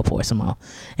 Let me go pour some more.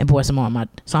 And pour some more.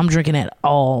 So I'm drinking that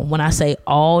when I say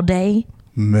all day,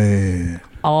 man,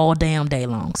 all damn day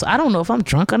long. So I don't know if I'm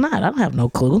drunk or not. I don't have no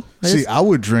clue. See, I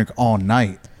would drink all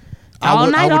night. I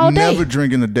would never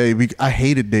drink in the day. I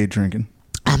hated day drinking.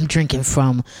 I'm drinking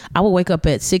I would wake up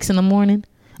at 6 a.m.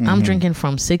 I'm drinking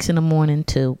from 6 a.m.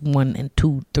 to 1 and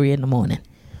 2, 3 in the morning.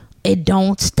 It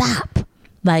don't stop.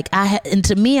 Like, and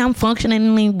to me, I'm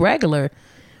functioning regular.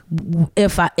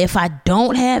 If I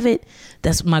don't have it,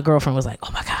 that's my girlfriend was like, oh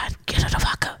my God, get her the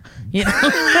vodka. You know?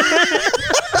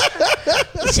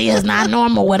 She is not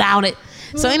normal without it.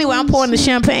 So anyway, I'm pouring the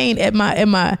champagne at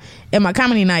my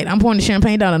comedy night. I'm pouring the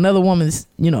champagne down another woman's,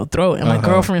 throat, and my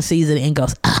girlfriend sees it and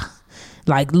goes,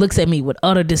 like, looks at me with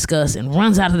utter disgust and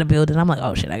runs out of the building. I'm like,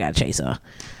 oh shit, I gotta chase her.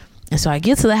 And so I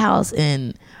get to the house,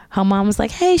 and her mom was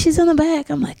like, hey, she's in the back.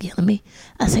 I'm like, yeah,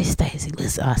 I say, Stacy,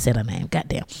 listen. I said her name.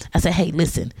 Goddamn. I said, hey,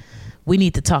 listen, we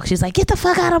need to talk. She's like, get the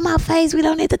fuck out of my face. We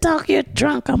don't need to talk. You're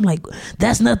drunk. I'm like,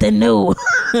 that's nothing new.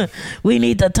 We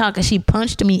need to talk. And she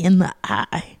punched me in the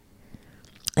eye.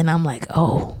 And I'm like,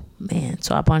 oh man.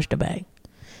 So I punched her back.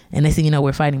 And they said, you know,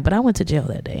 we're fighting. But I went to jail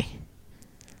that day.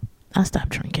 I stopped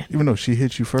drinking. Even though she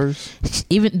hit you first?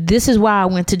 This is why I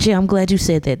went to jail. I'm glad you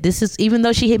said that. Even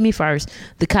though she hit me first,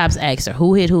 the cops asked her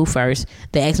who hit who first.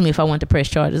 They asked me if I wanted to press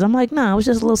charges. I'm like, no, it was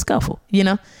just a little scuffle, you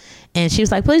know? And she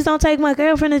was like, please don't take my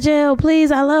girlfriend to jail.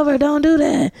 Please, I love her. Don't do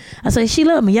that. I said, she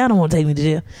loved me. Y'all don't want to take me to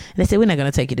jail. And they said, we're not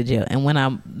going to take you to jail. And when I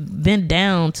bent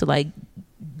down to like,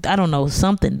 I don't know,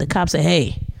 something, the cop said,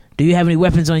 hey, do you have any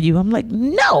weapons on you? I'm like,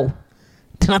 no.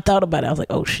 Then I thought about it. I was like,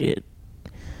 oh, shit.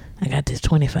 I got this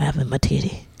 25 in my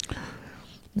titty.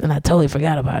 And I totally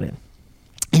forgot about it.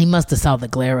 And he must have saw the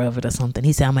glare of it or something.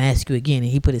 He said, I'm going to ask you again.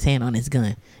 And he put his hand on his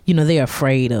gun. You know, they're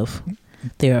afraid of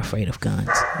guns.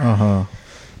 Uh-huh.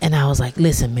 And I was like,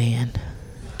 listen, man,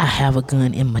 I have a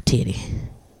gun in my titty.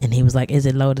 And he was like, is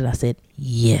it loaded? I said,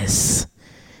 yes.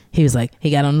 He was like, he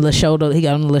got on the shoulder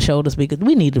speaker.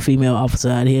 We need a female officer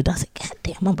out here. I said, God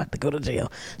damn, I'm about to go to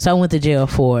jail. So I went to jail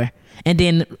and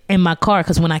then in my car,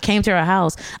 because when I came to her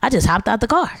house, I just hopped out the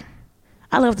car.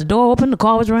 I left the door open. The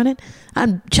car was running.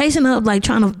 I'm chasing her, like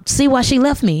trying to see why she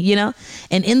left me, you know?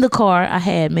 And in the car, I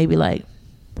had maybe like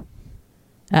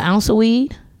an ounce of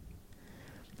weed.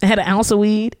 I had an ounce of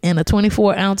weed and a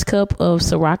 24-ounce cup of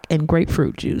Ciroc and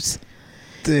grapefruit juice.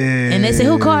 Damn. And they said,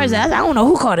 who car is that? I said, I don't know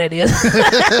who car that is.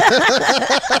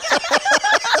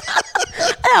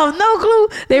 I have no clue.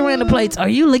 They ran the plates. Are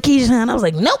you Keisha? And I was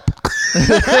like, nope.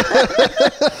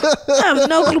 I have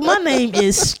no clue. My name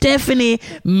is Stephanie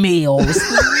Mills.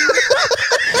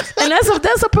 And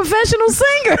that's a professional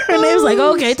singer. And they was like,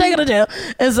 okay, take her to jail.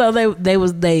 And so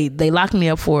they locked me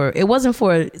up it wasn't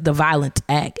for the violent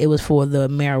act. It was for the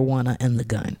marijuana and the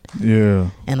gun. Yeah.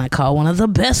 And I called one of the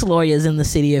best lawyers in the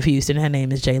city of Houston. Her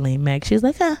name is Jaylene Mack. She was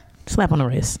like, slap on the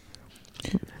wrist.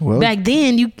 Well, back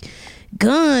then,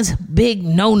 guns, big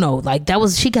no. Like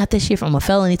she got that shit from a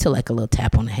felony to like a little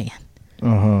tap on the hand.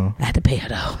 Uh-huh. I had to pay her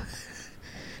though.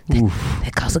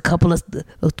 That cost a couple of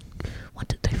 1,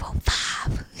 2, 3, 4,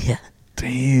 5. Yeah.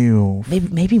 Damn.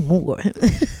 Maybe more.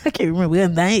 I can't remember.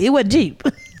 It wasn't cheap.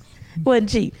 It wasn't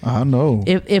cheap. I know.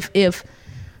 If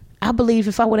I believe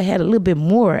if I would have had a little bit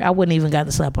more, I wouldn't even got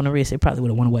the slap on the wrist. It probably would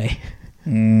have went away.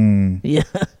 Yeah.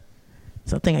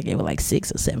 So I think I gave her like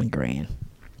 $6 or $7 grand.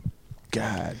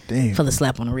 God damn. For the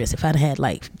slap on the wrist. If I'd had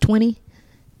like 20,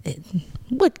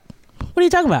 what are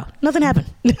you talking about? Nothing happened.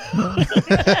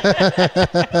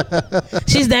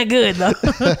 She's that good though.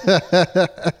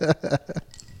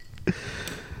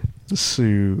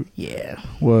 Shoot. Yeah.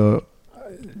 Well,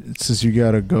 since you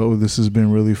gotta go, this has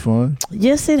been really fun.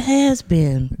 Yes, it has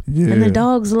been. Yeah. And the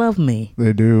dogs love me.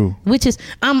 They do. Which is,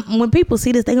 when people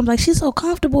see this, they're gonna be like, she's so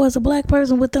comfortable as a black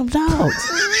person with them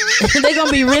dogs. They're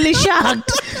gonna be really shocked.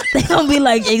 They're gonna be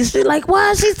like,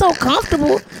 why is she so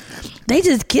comfortable? They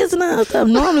just kissing her and stuff.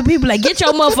 Normally people like, get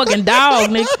your motherfucking dog,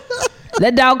 nigga.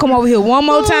 That dog come over here one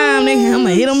more time, nigga. I'm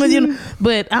gonna hit him with you.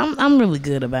 But I'm really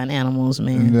good about animals,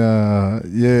 man.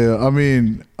 Yeah. I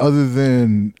mean, other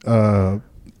than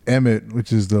Emmett,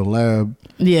 which is the lab.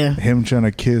 Yeah. Him trying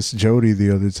to kiss Jody the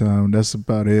other time. That's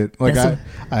about it. Like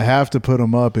I have to put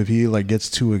him up if he like gets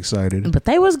too excited. But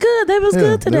they was good. They was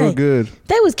good today. They were good.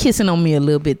 They was kissing on me a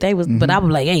little bit. They was, but I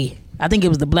was like, hey. I think it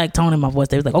was the black tone in my voice.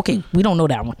 They was like, okay, we don't know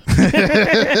that one.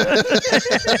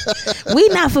 We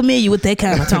not familiar with that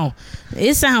kind of tone.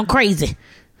 It sound crazy.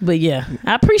 But yeah,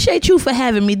 I appreciate you for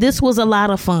having me. This was a lot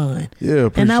of fun. Yeah,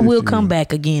 and I will come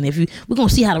back again we're gonna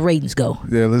see how the ratings go.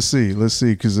 Yeah, let's see,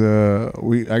 because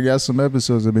I got some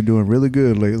episodes that have been doing really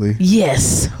good lately.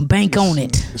 Yes, bank on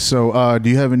it. So, do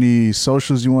you have any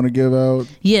socials you want to give out?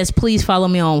 Yes, please follow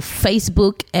me on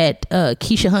Facebook at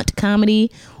Keisha Hunt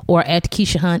Comedy or at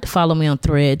Keisha Hunt. Follow me on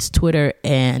Threads, Twitter,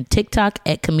 and TikTok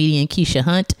at Comedian Keisha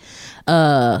Hunt.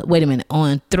 Wait a minute.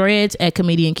 On Threads at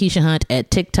Comedian Keisha Hunt,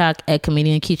 at TikTok at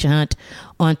Comedian Keisha Hunt.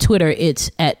 On Twitter,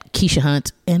 it's at Keisha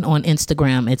Hunt, and on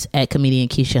Instagram, it's at Comedian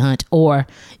Keisha Hunt or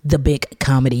The Big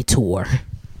Comedy Tour.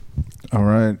 All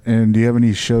right. And do you have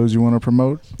any shows you want to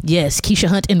promote? Yes, Keisha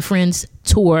Hunt and Friends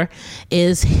Tour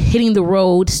is hitting the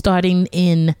road starting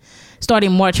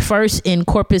March 1st in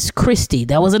Corpus Christi.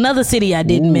 That was another city I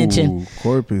didn't mention.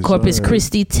 Corpus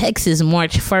Christi, Texas,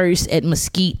 March 1st at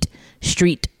Mesquite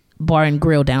Street Bar and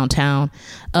Grill downtown.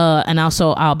 And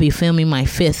also I'll be filming my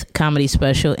 5th comedy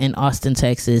special in Austin,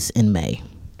 Texas in May.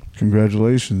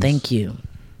 Congratulations. Thank you.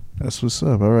 That's what's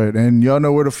up. All right. And y'all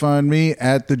know where to find me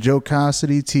at the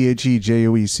Joecosity,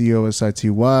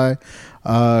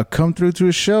 TheJoecosity. Come through to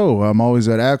a show. I'm always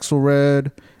at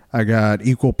Axelred. I got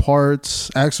Equal Parts.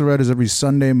 Axelred is every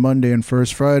Sunday, Monday, and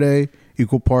first Friday.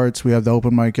 Equal Parts, we have the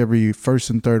open mic every first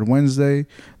and third Wednesday.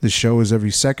 The show is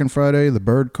every second Friday, the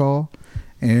Bird Call.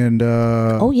 And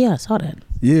oh yeah, I saw that.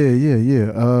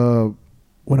 Yeah.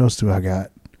 What else do I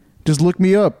got? Just look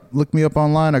me up. Look me up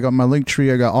online. I got my link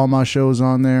tree. I got all my shows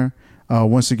on there.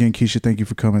 Once again, Keisha, thank you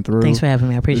for coming through. Thanks for having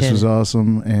me. I appreciate it. This was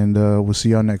awesome, and we'll see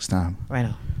y'all next time. Right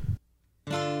on.